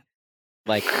 but mini.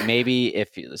 Like maybe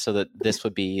that this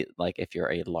would be like if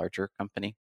you're a larger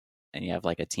company and you have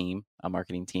like a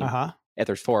marketing team. If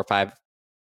there's 4 or 5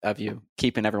 of you,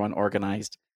 keeping everyone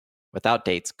organized without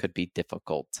dates could be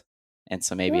difficult. And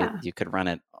so maybe you could run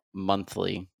it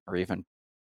monthly or even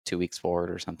 2 weeks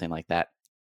forward or something like that.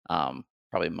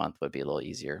 Probably a month would be a little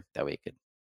easier. That way you could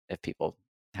if people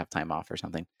have time off or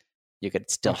something. You could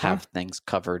still have things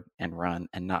covered and run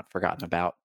and not forgotten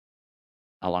about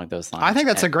along those lines. I think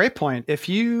that's a great point. If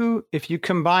you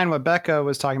combine what Becca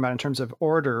was talking about in terms of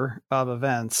order of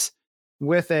events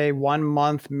with a 1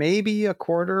 month, maybe a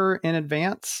quarter in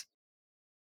advance,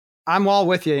 I'm all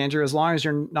with you, Andrew, as long as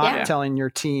you're not telling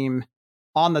your team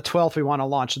on the 12th, we want to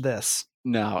launch this.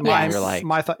 No, you're like,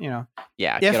 my thought,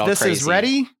 if this crazy. Is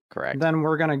ready, correct, then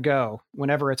we're going to go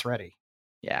whenever it's ready.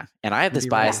 Yeah. And I have this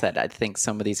bias that I think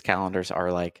some of these calendars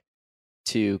are like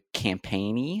too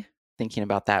campaigny, thinking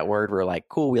about that word. We're like,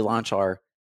 cool, we launch our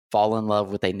fall in love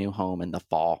with a new home in the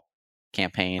fall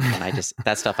campaign. And I just,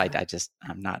 that stuff,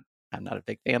 I'm not a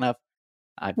big fan of.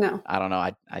 I don't know.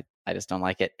 I just don't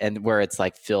like it. And where it's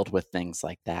like filled with things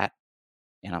like that.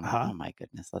 And I'm like, oh my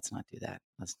goodness, let's not do that.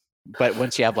 But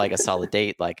once you have like a solid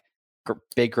date, like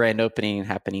big grand opening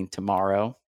happening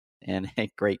tomorrow in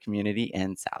a great community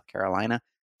in South Carolina.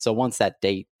 So once that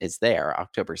date is there,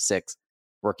 October 6th,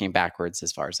 working backwards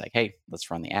as far as like, hey,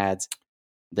 let's run the ads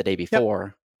the day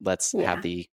before. Let's have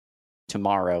the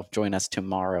join us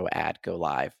tomorrow ad go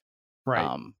live.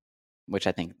 Right. Which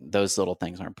I think those little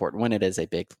things are important when it is a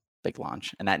big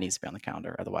launch, and that needs to be on the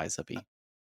calendar. Otherwise it'll be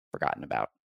forgotten about.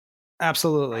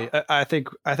 Absolutely. I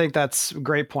think that's a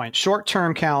great point.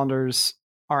 Short-term calendars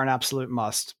are an absolute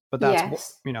must, but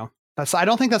that's, I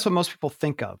don't think that's what most people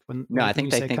think of. I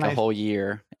think they think a whole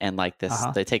year and like this,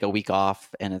 they take a week off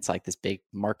and it's like this big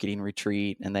marketing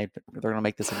retreat and they're going to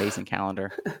make this amazing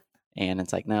calendar. And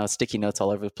it's like, no, sticky notes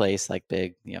all over the place, like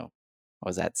big, what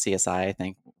was that? CSI, I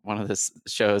think one of the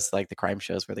shows, like the crime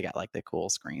shows where they got like the cool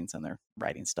screens and they're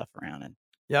writing stuff around and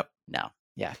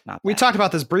we talked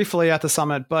about this briefly at the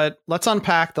summit, but let's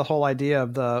unpack the whole idea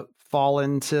of the fall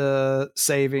into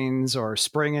savings or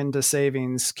spring into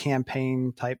savings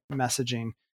campaign type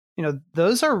messaging.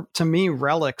 Those are to me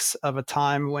relics of a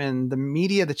time when the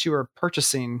media that you were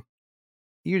purchasing,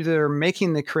 either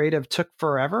making the creative took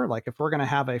forever. Like if we're going to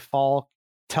have a fall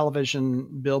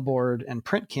television, billboard, and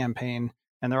print campaign,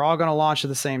 and they're all going to launch at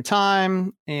the same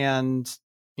time, and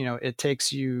it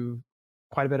takes you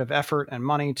quite a bit of effort and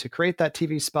money to create that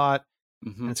TV spot,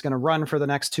 and it's going to run for the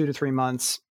next 2 to 3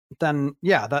 months. Then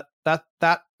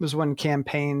that was when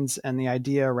campaigns and the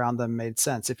idea around them made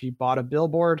sense. If you bought a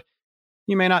billboard,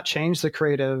 you may not change the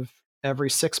creative every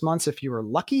 6 months if you were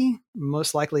lucky,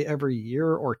 most likely every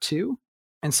year or two.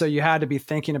 And so you had to be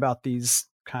thinking about these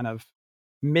kind of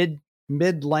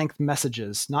mid-length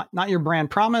messages, not your brand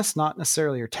promise, not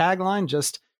necessarily your tagline,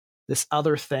 just this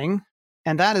other thing.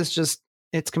 And that is just,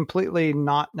 it's completely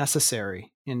not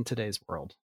necessary in today's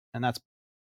world. And that's,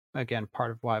 again,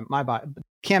 part of why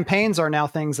campaigns are now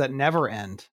things that never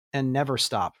end and never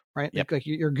stop, right? Yep. Like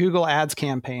your Google Ads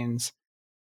campaigns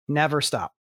never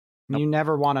stop. Nope. You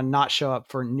never want to not show up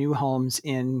for new homes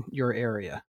in your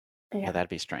area. Yeah, that'd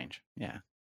be strange. Yeah.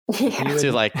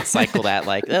 To like cycle that,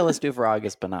 like, let's do it for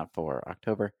August, but not for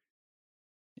October.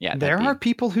 Yeah, there are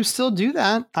people who still do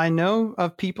that. I know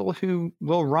of people who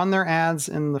will run their ads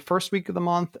in the first week of the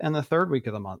month and the third week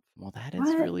of the month. Well, that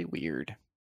is really weird.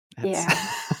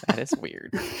 That is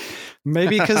weird.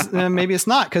 Maybe because maybe it's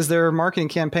not because their marketing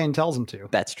campaign tells them to.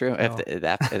 That's true. So. If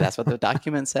that's what the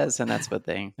document says, and that's what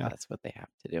they have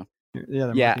to do. Yeah,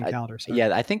 the marketing calendar. Sorry.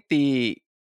 Yeah, I think I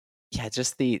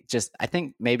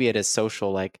think maybe it is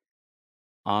social. Like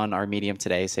on our medium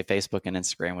today, say Facebook and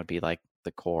Instagram would be like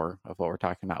the core of what we're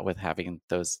talking about with having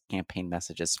those campaign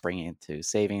messages spring into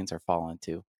savings or fall in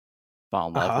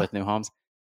love with new homes.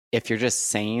 If you're just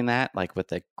saying that, like with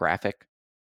the graphic,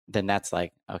 then that's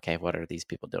like, okay, what are these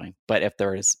people doing? But if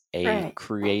there is a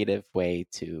creative way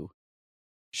to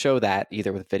show that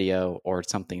either with video or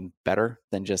something better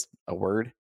than just a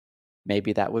word,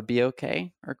 maybe that would be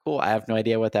okay or cool. I have no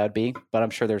idea what that would be, but I'm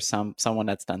sure there's someone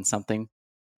that's done something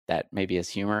that maybe is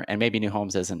humor, and maybe New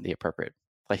Homes isn't the appropriate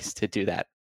place to do that.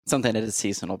 Something that is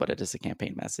seasonal, but it is a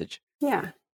campaign message.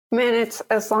 Yeah. I mean, it's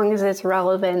as long as it's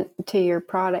relevant to your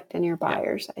product and your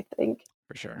buyers, I think.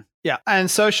 For sure. Yeah. And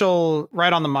social,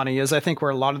 right on the money, is I think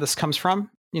where a lot of this comes from.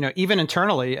 Even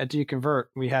internally at DoConvert,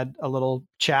 we had a little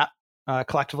chat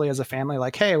collectively as a family,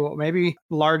 like, hey, well, maybe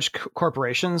large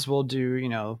corporations will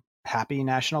do, Happy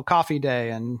National Coffee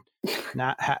Day. And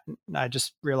I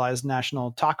just realized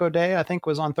National Taco Day, I think,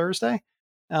 was on Thursday.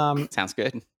 Sounds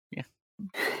good. Yeah.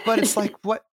 But it's like,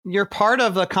 what? You're part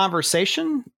of the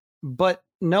conversation, but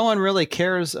no one really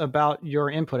cares about your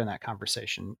input in that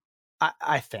conversation.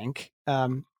 I think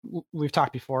we've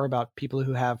talked before about people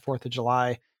who have 4th of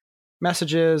July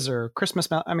messages or Christmas.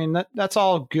 I mean, that's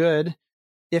all good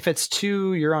if it's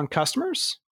to your own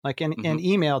customers. Like an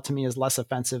email to me is less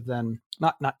offensive than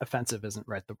not offensive isn't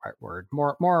the right word.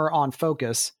 More on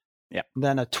focus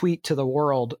than a tweet to the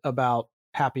world about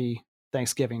happy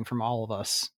Thanksgiving from all of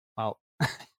us. Well,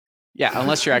 yeah,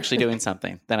 unless you're actually doing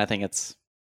something, then I think that's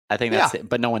it.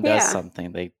 But no one does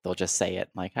something. They'll just say it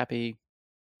like happy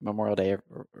Memorial Day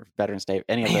or Veterans Day,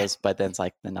 any of those, but then it's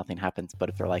like, then nothing happens. But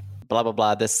if they're like, blah, blah,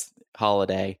 blah, this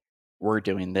holiday, we're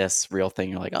doing this real thing,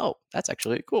 you're like, oh, that's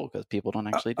actually cool because people don't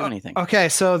actually do anything. Okay,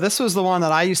 so this was the one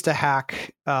that I used to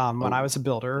hack when I was a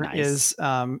builder. Nice.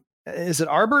 Is it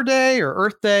Arbor Day or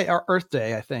Earth Day? Or Earth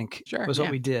Day, I think, was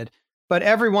what we did. But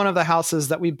every one of the houses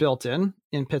that we built in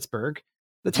Pittsburgh,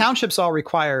 the townships all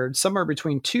required somewhere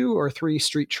between 2 or 3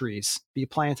 street trees be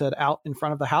planted out in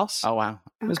front of the house. Oh, wow.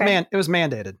 It was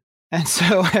mandated. And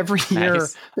so every year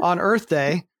on Earth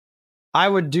Day, I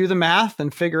would do the math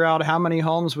and figure out how many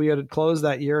homes we had closed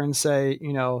that year and say,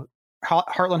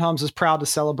 Heartland Homes is proud to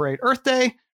celebrate Earth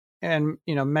Day and,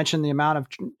 mention the amount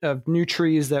of new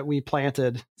trees that we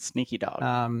planted. Sneaky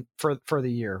dog. For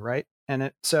the year. Right. And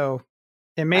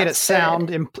it made it sound,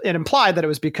 it implied that it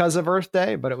was because of Earth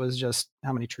Day, but it was just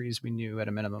how many trees we knew at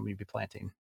a minimum we'd be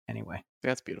planting anyway.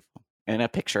 That's beautiful. And a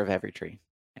picture of every tree.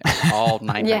 All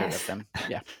 900 of them.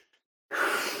 Yeah.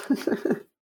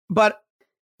 But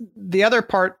the other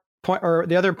point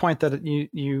that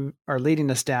you are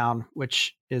leading us down,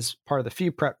 which is part of the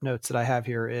few prep notes that I have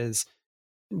here, is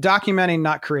documenting,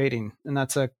 not creating. And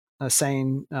that's a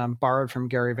saying borrowed from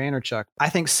Gary Vaynerchuk. I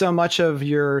think so much of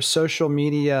your social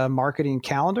media marketing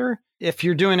calendar, if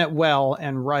you're doing it well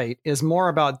and right, is more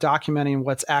about documenting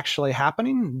what's actually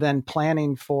happening than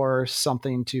planning for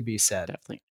something to be said.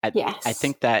 Definitely. I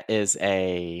think that is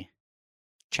a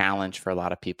challenge for a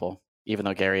lot of people. Even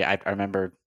though Gary, I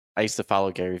remember I used to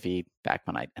follow Gary Vee back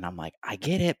and I'm like, I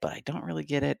get it, but I don't really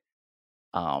get it.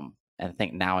 And I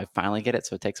think now I finally get it.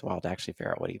 So it takes a while to actually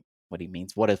figure out what he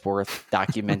means, what is worth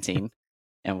documenting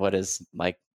and what is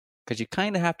like, because you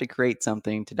kind of have to create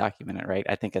something to document it, right?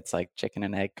 I think it's like chicken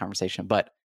and egg conversation, but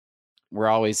we're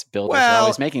always builders, we're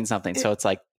always making something. So it's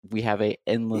like we have an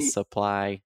endless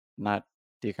supply, but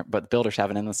builders have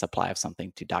an endless supply of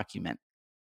something to document.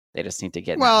 They just need to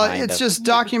get. It's just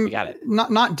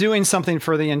not doing something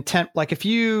for the intent. Like if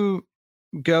you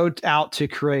go out to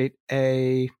create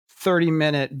a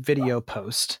 30-minute video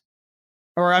post,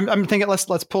 or I'm thinking,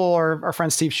 let's pull our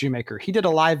friend Steve Shoemaker. He did a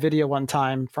live video one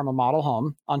time from a model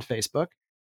home on Facebook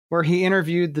where he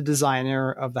interviewed the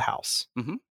designer of the house.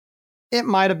 Mm-hmm. It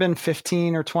might have been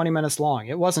 15 or 20 minutes long.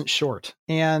 It wasn't short,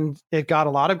 and it got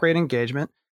a lot of great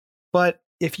engagement. But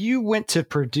if you went to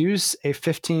produce a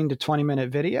 15 to 20 minute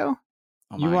video,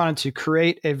 you wanted to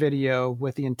create a video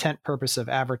with the intent purpose of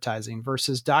advertising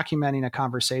versus documenting a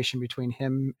conversation between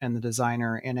him and the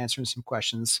designer and answering some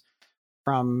questions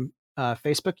from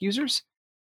Facebook users.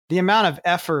 The amount of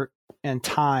effort and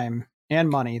time and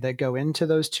money that go into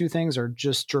those two things are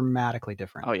just dramatically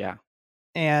different. Oh, yeah.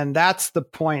 And that's the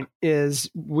point, is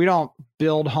we don't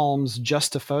build homes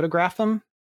just to photograph them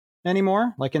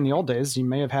anymore. Like in the old days, you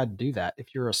may have had to do that.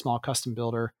 If you're a small custom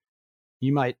builder,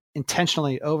 you might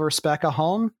intentionally overspec a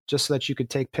home just so that you could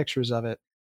take pictures of it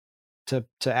to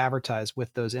advertise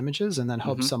with those images and then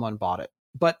hope someone bought it.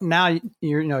 But now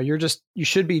you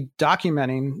should be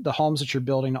documenting the homes that you're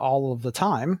building all of the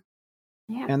time.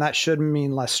 Yeah. And that should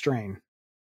mean less strain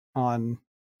on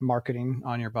marketing,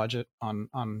 on your budget,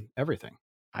 on everything.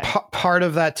 Part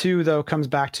of that too, though, comes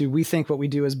back to, we think what we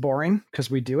do is boring because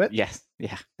we do it. Yes.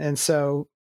 Yeah. And so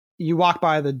you walk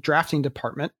by the drafting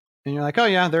department and you're like, oh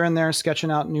yeah, they're in there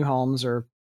sketching out new homes or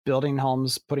building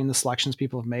homes, putting the selections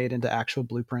people have made into actual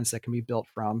blueprints that can be built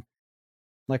from.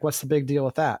 Like, what's the big deal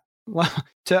with that? Well,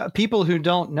 to people who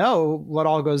don't know what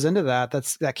all goes into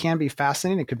that can be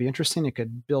fascinating. It could be interesting. It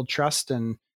could build trust,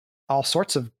 and all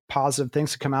sorts of positive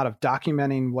things to come out of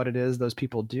documenting what it is those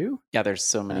people do. Yeah, there's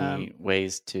so many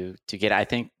ways to get it. I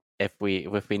think if we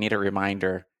need a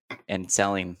reminder, and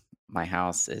selling my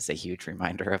house is a huge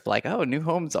reminder of like, oh, new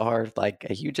homes are like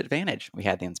a huge advantage. We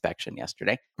had the inspection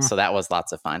yesterday. So that was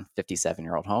lots of fun.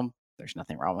 57-year-old home. There's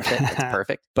nothing wrong with it. It's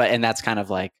perfect. And that's kind of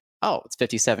like, oh, it's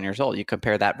 57 years old. You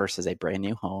compare that versus a brand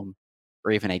new home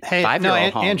or even a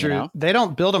 5-year-old home. Andrew, they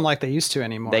don't build them like they used to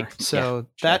anymore.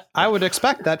 I would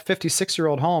expect that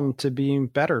 56-year-old home to be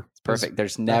better. It's perfect.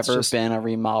 There's never been a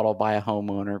remodel by a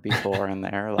homeowner before in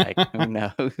there. Like, who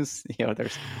knows?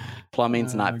 There's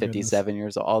plumbing's not 57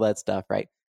 years old, all that stuff, right?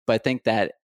 But I think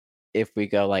that if we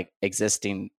go like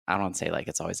existing, I don't want to say like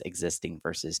it's always existing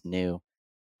versus new,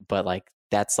 but like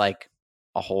that's like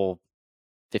a whole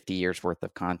 50 years worth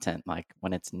of content. Like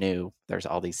when it's new, there's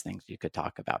all these things you could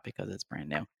talk about because it's brand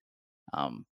new. I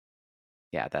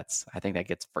think that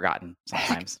gets forgotten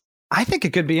sometimes. I think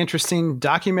it could be interesting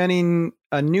documenting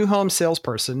a new home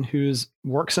salesperson who's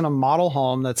works in a model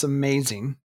home that's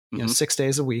amazing, 6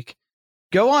 days a week,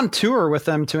 go on tour with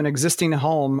them to an existing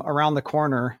home around the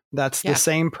corner that's the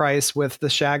same price with the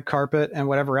shag carpet and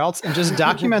whatever else, and just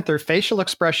document their facial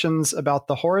expressions about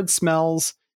the horrid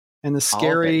smells and the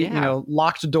scary,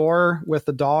 locked door with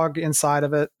the dog inside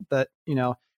of it. That,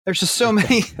 there's just so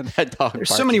many,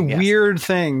 so many weird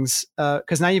things.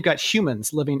 Cause now you've got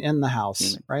humans living in the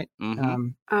house, right?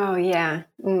 Oh yeah.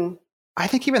 I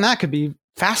think even that could be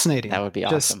fascinating. That would be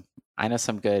awesome. I know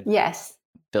some good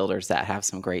builders that have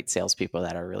some great salespeople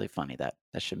that are really funny that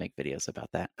should make videos about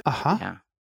that. Yeah,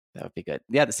 that would be good.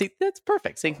 Yeah, see, that's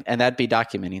perfect. See, and that'd be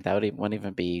documenting. That wouldn't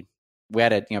even be. We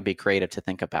had to be creative to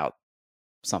think about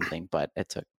something, but it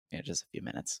took just a few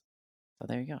minutes. So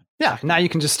there you go. Yeah, now you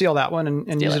can just steal that one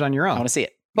and use it on your own. I want to see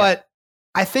it. But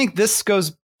I think this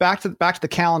goes back to the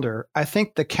calendar. I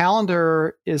think the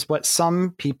calendar is what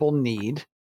some people need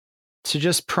to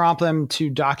just prompt them to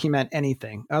document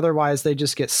anything. Otherwise, they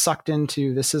just get sucked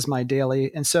into, this is my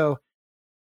daily. And so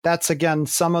that's, again,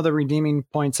 some of the redeeming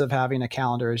points of having a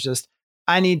calendar is just,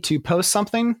 I need to post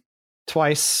something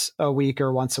twice a week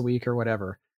or once a week or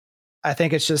whatever. I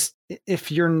think it's just,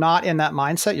 if you're not in that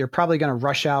mindset, you're probably going to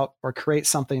rush out or create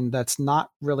something that's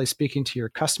not really speaking to your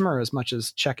customer as much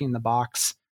as checking the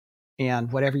box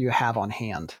and whatever you have on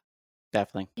hand.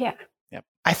 Definitely. Yeah.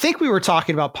 I think we were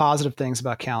talking about positive things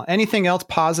about calendar. Anything else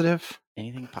positive?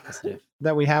 Anything positive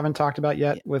that we haven't talked about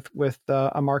yet with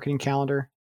a marketing calendar?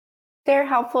 They're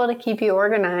helpful to keep you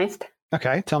organized.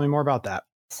 Okay, tell me more about that.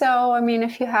 So,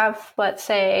 if you have, let's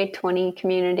say, 20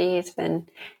 communities, then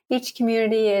each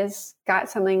community has got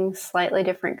something slightly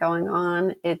different going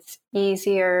on. It's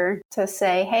easier to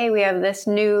say, hey, we have this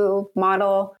new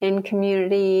model in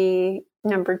community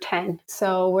number 10.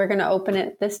 So we're going to open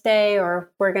it this day,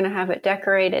 or we're going to have it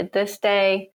decorated this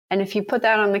day. And if you put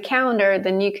that on the calendar,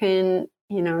 then you can,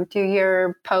 do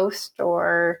your post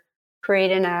or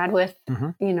create an ad with,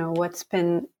 what's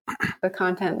been the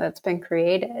content that's been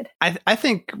created. I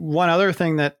think one other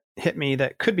thing that hit me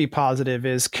that could be positive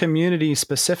is community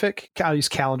specific. I'll use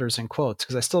calendars in quotes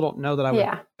because I still don't know that I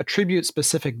would attribute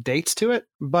specific dates to it.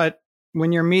 But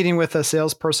when you're meeting with a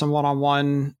salesperson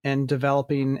one-on-one and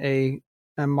developing a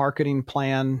marketing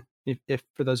plan, if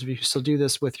for those of you who still do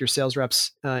this with your sales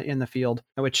reps in the field,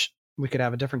 which we could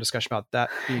have a different discussion about that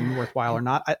being worthwhile or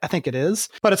not. I think it is,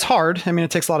 but it's hard.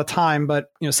 It takes a lot of time, but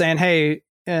saying, hey,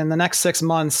 in the next 6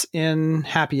 months in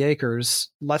Happy Acres,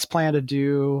 let's plan to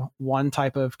do one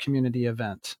type of community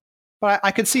event. But I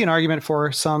could see an argument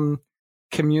for some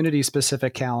community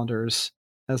specific calendars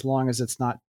as long as it's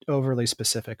not overly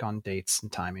specific on dates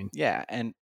and timing. Yeah.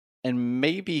 And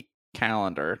maybe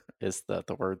calendar is the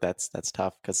word that's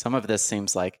tough, because some of this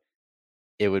seems like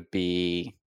it would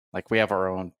be like, we have our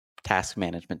own task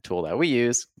management tool that we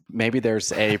use. Maybe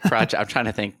there's a project. I'm trying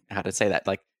to think how to say that,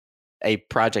 like a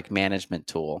project management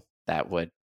tool that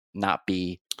would not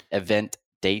be event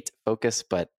date focused,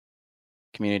 but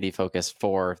community focused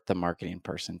for the marketing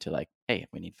person to like, hey,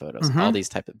 we need photos, all these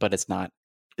type of, but it's not.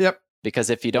 Yep.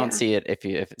 Because if you don't see it,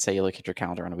 if say you look at your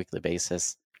calendar on a weekly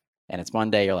basis and it's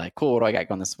Monday, you're like, cool, what do I got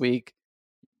going this week?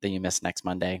 Then you miss next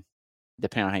Monday.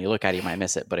 Depending on how you look at it, you might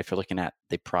miss it. But if you're looking at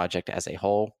the project as a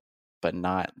whole, but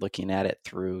not looking at it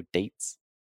through dates,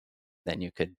 then you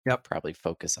could probably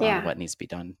focus on what needs to be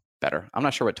done better. I'm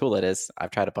not sure what tool it is. I've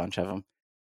tried a bunch of them.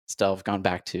 Still have gone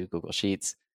back to Google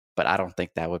Sheets, but I don't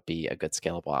think that would be a good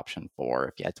scalable option for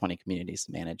if you had 20 communities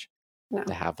to manage,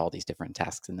 to have all these different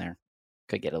tasks in there.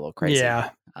 Could get a little crazy.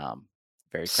 Yeah.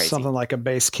 Very crazy. Something like a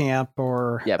Basecamp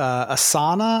or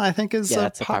Asana, I think is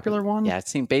a popular one. Yeah,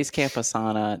 it's seen Basecamp,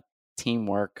 Asana,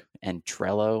 Teamwork, and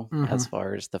Trello as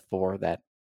far as the 4 that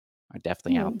are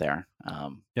definitely out there.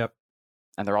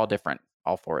 And they're all different.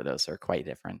 All 4 of those are quite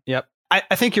different. Yep.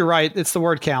 I think you're right. It's the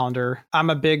word calendar. I'm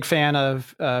a big fan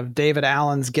of David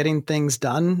Allen's Getting Things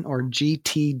Done, or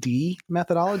GTD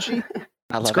methodology.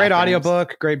 It's a great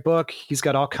audiobook, great book. He's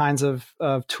got all kinds of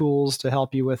tools to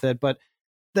help you with it. But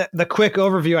the quick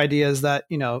overview idea is that,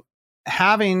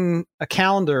 having a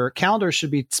calendar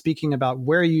should be speaking about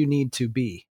where you need to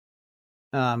be.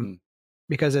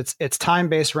 Because it's time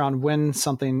based around when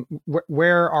something,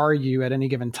 where are you at any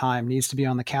given time needs to be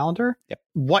on the calendar. Yep.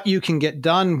 What you can get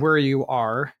done where you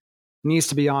are needs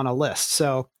to be on a list.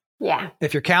 So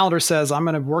if your calendar says I'm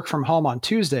going to work from home on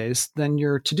Tuesdays, then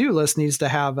your to-do list needs to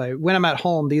have when I'm at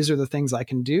home, these are the things I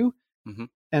can do.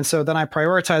 And so then I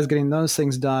prioritize getting those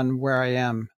things done where I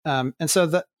am. And so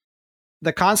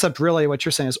the concept, really what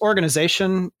you're saying is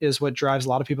organization is what drives a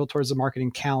lot of people towards the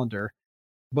marketing calendar.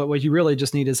 But what you really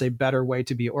just need is a better way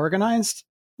to be organized,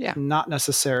 not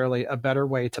necessarily a better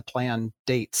way to plan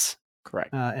dates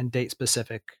Correct. And date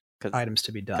specific items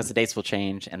to be done. Because the dates will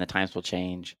change and the times will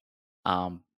change.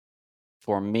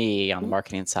 For me, on the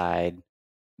marketing side,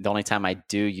 the only time I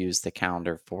do use the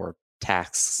calendar for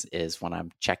tasks is when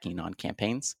I'm checking on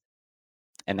campaigns.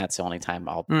 And that's the only time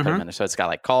I'll put them in there. So it's got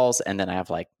like calls, and then I have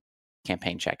like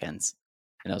campaign check-ins,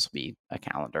 and those will be a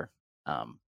calendar.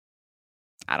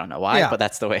 I don't know why, but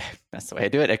that's the way I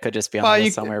do it. It could just be on the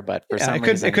list somewhere, but for some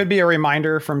reason, it could be a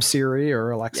reminder from Siri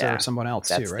or Alexa or someone else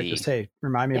too, right? Just, hey,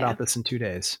 remind me about this in 2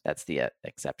 days. That's the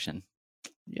exception.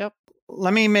 Yep.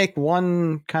 Let me make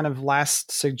one kind of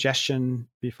last suggestion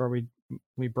before we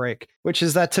break, which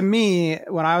is that to me,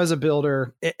 when I was a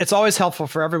builder, it's always helpful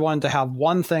for everyone to have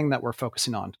one thing that we're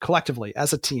focusing on collectively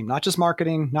as a team, not just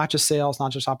marketing, not just sales,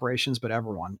 not just operations, but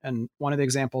everyone. And one of the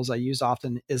examples I use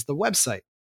often is the website,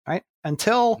 right?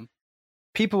 Until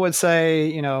people would say,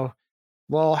 you know,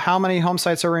 well, how many home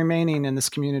sites are remaining in this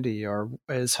community? Or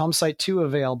is home site 2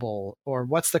 available? Or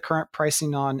what's the current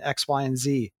pricing on X, Y, and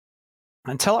Z?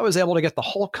 Until I was able to get the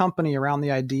whole company around the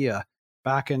idea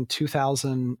back in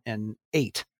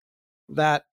 2008,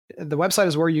 that the website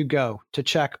is where you go to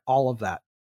check all of that.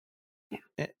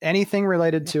 Yeah. Anything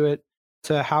related to it,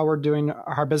 to how we're doing,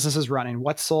 our business is running,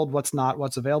 what's sold, what's not,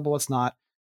 what's available, what's not,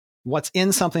 what's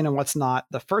in something and what's not.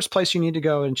 The first place you need to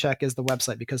go and check is the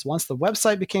website, because once the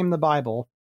website became the Bible,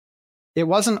 it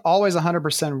wasn't always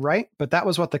 100% right, but that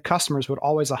was what the customers would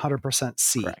always 100%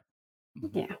 see. Correct.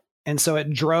 Yeah. And so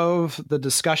it drove the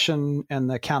discussion and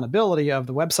the accountability of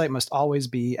the website must always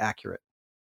be accurate.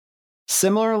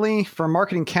 Similarly, for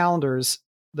marketing calendars,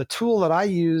 the tool that I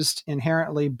used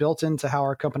inherently built into how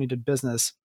our company did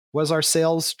business was our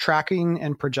sales tracking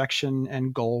and projection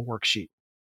and goal worksheet.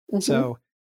 Mm-hmm. So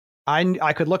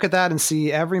I could look at that and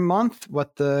see every month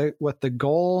what the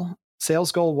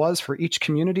sales goal was for each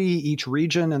community, each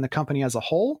region, and the company as a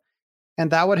whole. And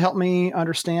that would help me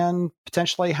understand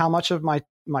potentially how much of my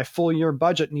full year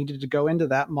budget needed to go into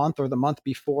that month or the month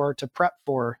before to prep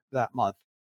for that month.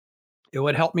 It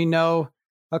would help me know,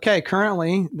 okay,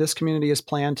 currently this community is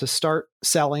planned to start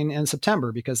selling in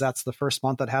September because that's the first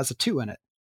month that has a 2 in it.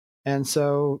 And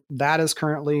so that is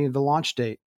currently the launch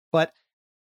date. But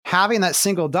having that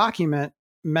single document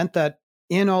meant that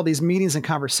in all these meetings and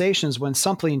conversations, when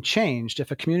something changed,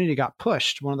 if a community got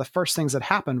pushed, one of the first things that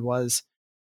happened was,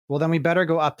 well, then we better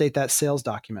go update that sales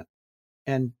document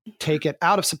and take it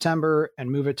out of September and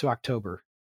move it to October.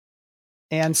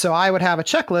 And so I would have a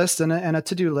checklist and a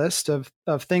to-do list of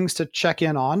things to check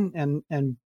in on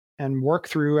and work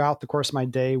throughout the course of my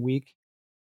day, week,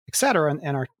 et cetera.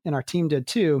 And our team did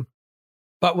too.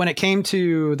 But when it came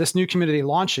to this new community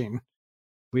launching,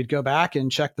 we'd go back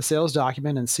and check the sales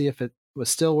document and see if it was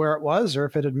still where it was or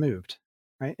if it had moved.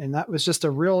 Right. And that was just a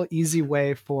real easy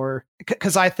way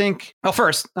because I think, well,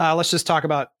 first, let's just talk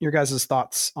about your guys'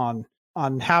 thoughts on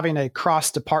having a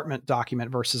cross-department document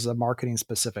versus a marketing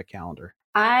specific calendar.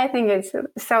 I think it's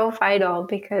so vital,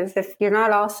 because if you're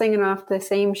not all singing off the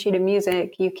same sheet of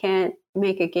music, you can't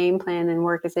make a game plan and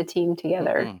work as a team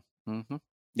together. Mm-hmm. Mm-hmm.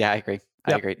 Yeah, I agree.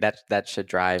 I agree. That should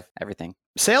drive everything.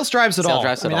 Sales drives it all.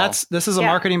 This is a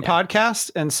marketing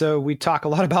podcast. And so we talk a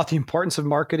lot about the importance of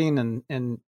marketing and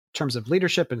in terms of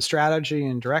leadership and strategy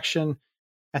and direction.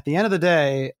 At the end of the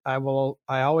day, I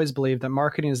always believe that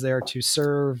marketing is there to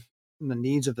serve the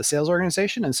needs of the sales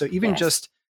organization. And so even just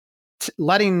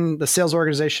letting the sales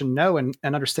organization know and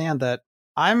understand that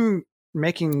I'm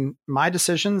making my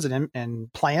decisions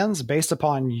and plans based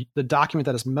upon the document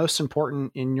that is most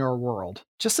important in your world,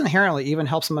 just inherently even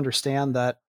helps them understand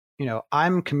that, you know,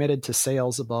 I'm committed to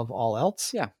sales above all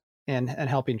else. Yeah. And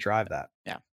helping drive that.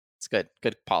 Yeah. It's good.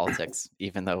 Good politics,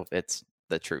 even though it's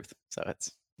the truth. So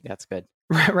that's good.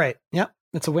 Right. Yep.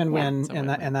 It's a win-win in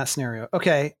that scenario.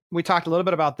 Okay. We talked a little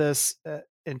bit about this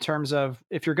in terms of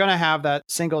if you're going to have that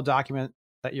single document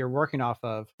that you're working off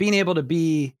of, being able to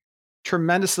be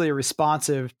tremendously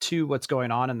responsive to what's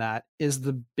going on in that is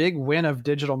the big win of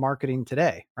digital marketing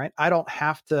today, right? I don't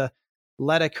have to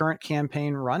let a current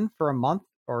campaign run for a month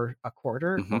or a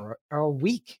quarter or a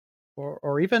week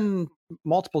or even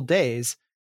multiple days.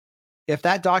 If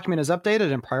that document is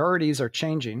updated and priorities are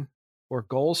changing or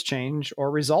goals change or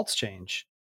results change,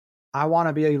 I want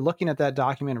to be looking at that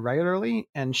document regularly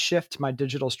and shift my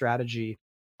digital strategy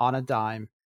on a dime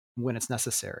when it's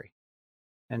necessary.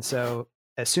 And so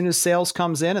as soon as sales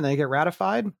comes in and they get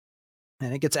ratified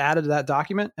and it gets added to that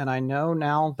document, and I know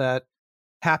now that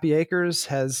Happy Acres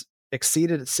has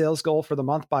exceeded its sales goal for the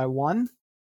month by 1,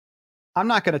 I'm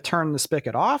not going to turn the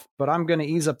spigot off, but I'm going to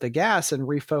ease up the gas and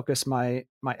refocus my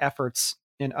efforts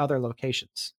in other locations.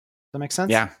 Does that make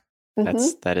sense? Yeah.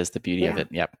 That is the beauty of it.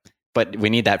 Yep. But we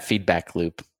need that feedback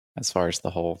loop as far as the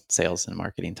whole sales and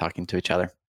marketing talking to each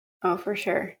other. Oh, for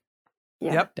sure.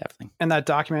 Yeah. Yep. Definitely. And that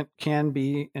document can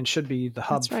be and should be the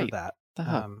hub for that. The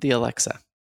hub, the Alexa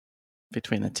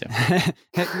between the two.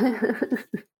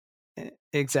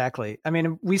 Exactly. I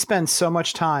mean, we spend so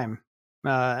much time,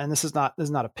 and this is not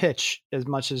a pitch as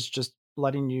much as just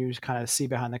letting you kind of see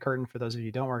behind the curtain for those of you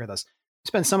who don't work with us. We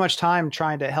spend so much time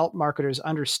trying to help marketers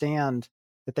understand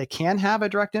that they can have a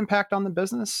direct impact on the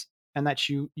business and that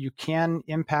you can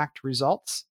impact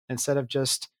results instead of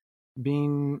just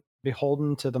being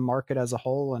beholden to the market as a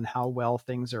whole and how well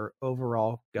things are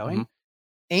overall going.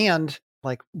 Mm-hmm. And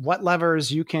like what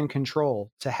levers you can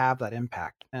control to have that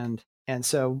impact. And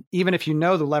so even if you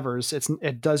know the levers,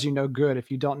 it does you no good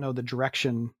if you don't know the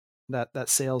direction that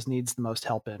sales needs the most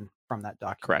help in from that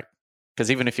document. Correct. Because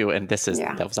even if you, and this is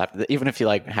even if you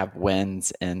like have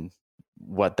wins and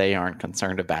what they aren't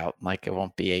concerned about, like it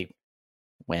won't be a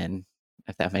win,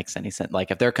 if that makes any sense.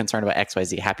 Like if they're concerned about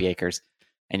XYZ happy acres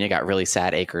and you got really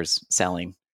sad acres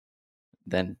selling,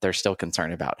 then they're still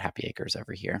concerned about happy acres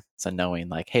over here. So knowing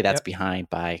like, hey, that's behind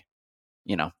by,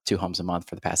 2 homes a month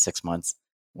for the past 6 months.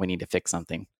 We need to fix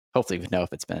something. Hopefully we know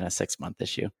if it's been a 6-month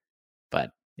issue,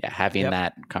 but yeah, having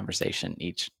that conversation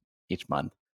each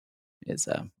month is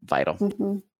vital.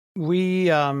 Mm-hmm. We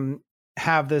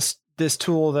have this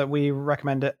tool that we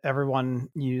recommend that everyone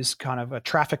use, kind of a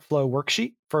traffic flow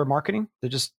worksheet for marketing.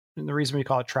 The reason we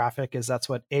call it traffic is that's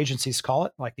what agencies call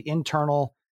it, like the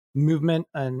internal movement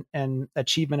and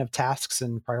achievement of tasks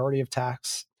and priority of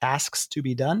tasks to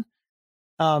be done.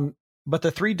 But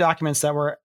the 3 documents that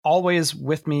were always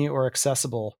with me or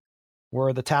accessible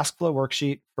were the task flow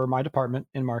worksheet for my department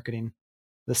in marketing,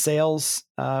 the sales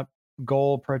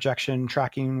goal projection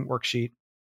tracking worksheet,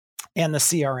 and the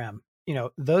CRM.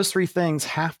 Those 3 things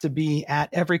have to be at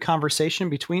every conversation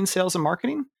between sales and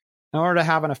marketing in order to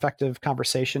have an effective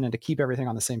conversation and to keep everything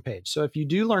on the same page. So if you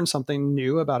do learn something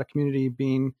new about a community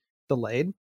being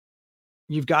delayed,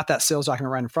 you've got that sales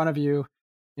document right in front of you.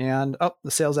 And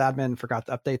the sales admin forgot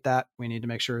to update that. We need to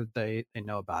make sure they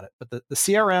know about it. But the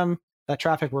CRM, that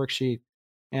traffic worksheet,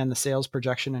 and the sales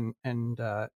projection and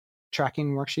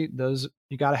tracking worksheet, those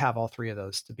you got to have all 3 of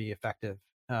those to be effective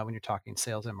when you're talking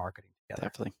sales and marketing together.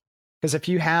 Definitely. Because if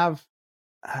you have,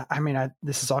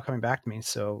 this is all coming back to me,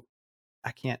 so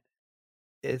I can't.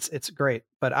 It's great,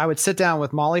 but I would sit down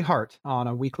with Molly Hart on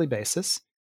a weekly basis,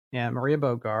 and Maria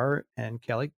Bogar and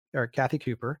Kathy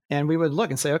Cooper, and we would look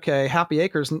and say, okay, Happy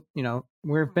Acres,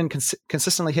 we've been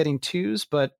consistently hitting 2s,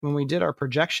 but when we did our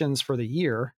projections for the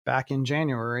year back in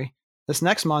January, this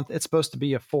next month it's supposed to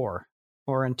be a 4,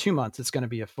 or in 2 months it's going to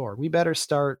be a 4. We better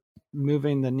start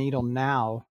moving the needle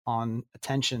now on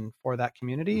attention for that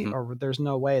community, or there's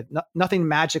no way, nothing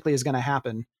magically is going to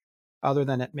happen other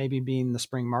than it maybe being the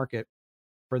spring market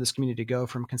for this community to go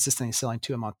from consistently selling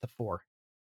 2 a month to 4.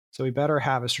 So we better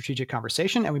have a strategic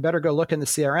conversation, and we better go look in the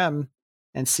CRM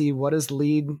and see what does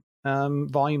lead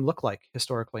volume look like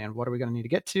historically, and what are we going to need to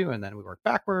get to, and then we work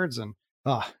backwards. And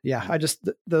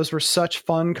those were such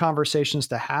fun conversations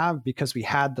to have because we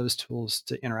had those tools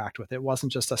to interact with. It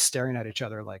wasn't just us staring at each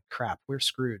other like, crap, we're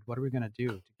screwed. What are we going to do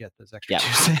to get those extra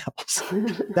 2 sales?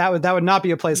 That would not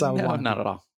be a place I would want. Not at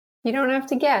all. You don't have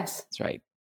to guess. That's right.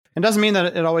 It doesn't mean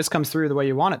that it always comes through the way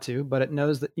you want it to, but it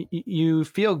knows that you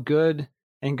feel good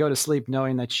and go to sleep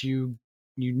knowing that you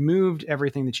moved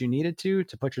everything that you needed to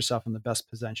put yourself in the best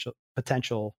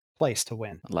potential place to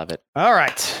win. I love it. All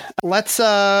right. Let's,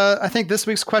 I think this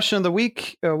week's question of the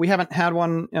week, we haven't had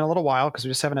one in a little while because we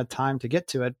just haven't had time to get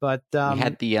to it, but we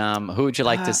had the, who would you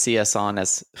like to see us on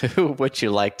who would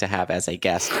you like to have as a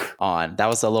guest on? That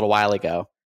was a little while ago.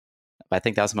 But I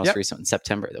think that was the most recent in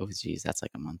September. Oh, geez, that's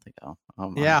like a month ago. Oh,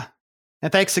 my. Yeah.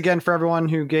 And thanks again for everyone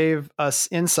who gave us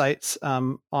insights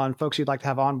on folks you'd like to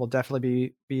have on. We'll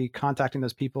definitely be contacting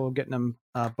those people, getting them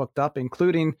booked up,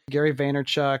 including Gary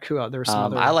Vaynerchuk. Who there were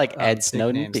some other. I like Ed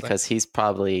Snowden because he's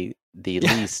probably the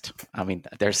least. I mean,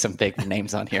 there's some big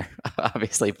names on here,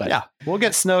 obviously, but yeah, we'll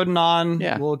get Snowden on.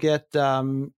 Yeah. We'll get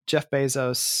Jeff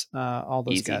Bezos. All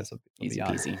those guys will be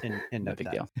on in no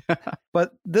big deal.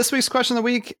 But this week's question of the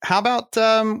week: how about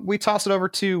we toss it over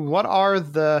to what are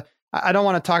the I don't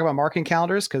want to talk about marketing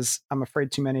calendars because I'm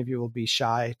afraid too many of you will be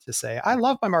shy to say, I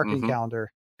love my marketing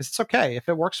calendar, because it's okay. If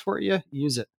it works for you,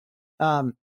 use it.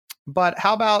 But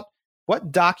how about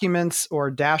what documents or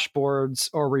dashboards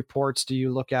or reports do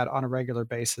you look at on a regular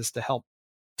basis to help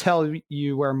tell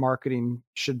you where marketing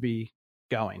should be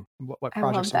going? What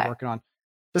projects you're working on?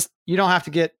 Just, you don't have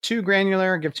to get too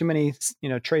granular, give too many,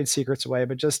 trade secrets away,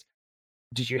 but just,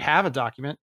 did you have a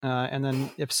document? And then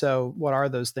if so, what are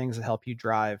those things that help you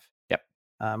drive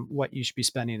what you should be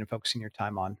spending and focusing your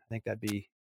time on? I think that'd be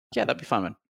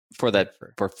fun.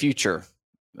 for future.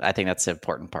 I think that's the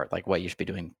important part, like what you should be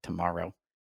doing tomorrow.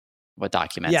 What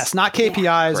documents? Yes, not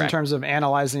KPIs in Correct. terms of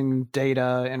analyzing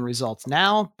data and results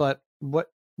now, but what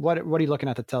are you looking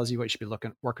at that tells you what you should be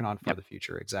working on for the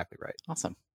future? Exactly right.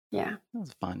 Awesome. Yeah. That was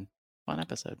a fun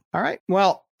episode. All right.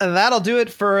 Well, that'll do it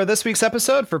for this week's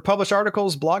episode. For published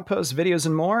articles, blog posts, videos,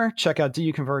 and more, check out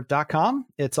duconvert.com.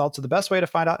 It's also the best way to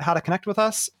find out how to connect with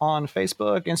us on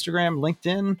Facebook, Instagram,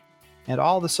 LinkedIn, and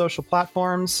all the social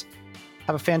platforms.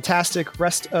 Have a fantastic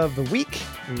rest of the week,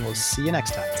 and we'll see you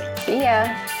next time. See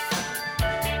ya.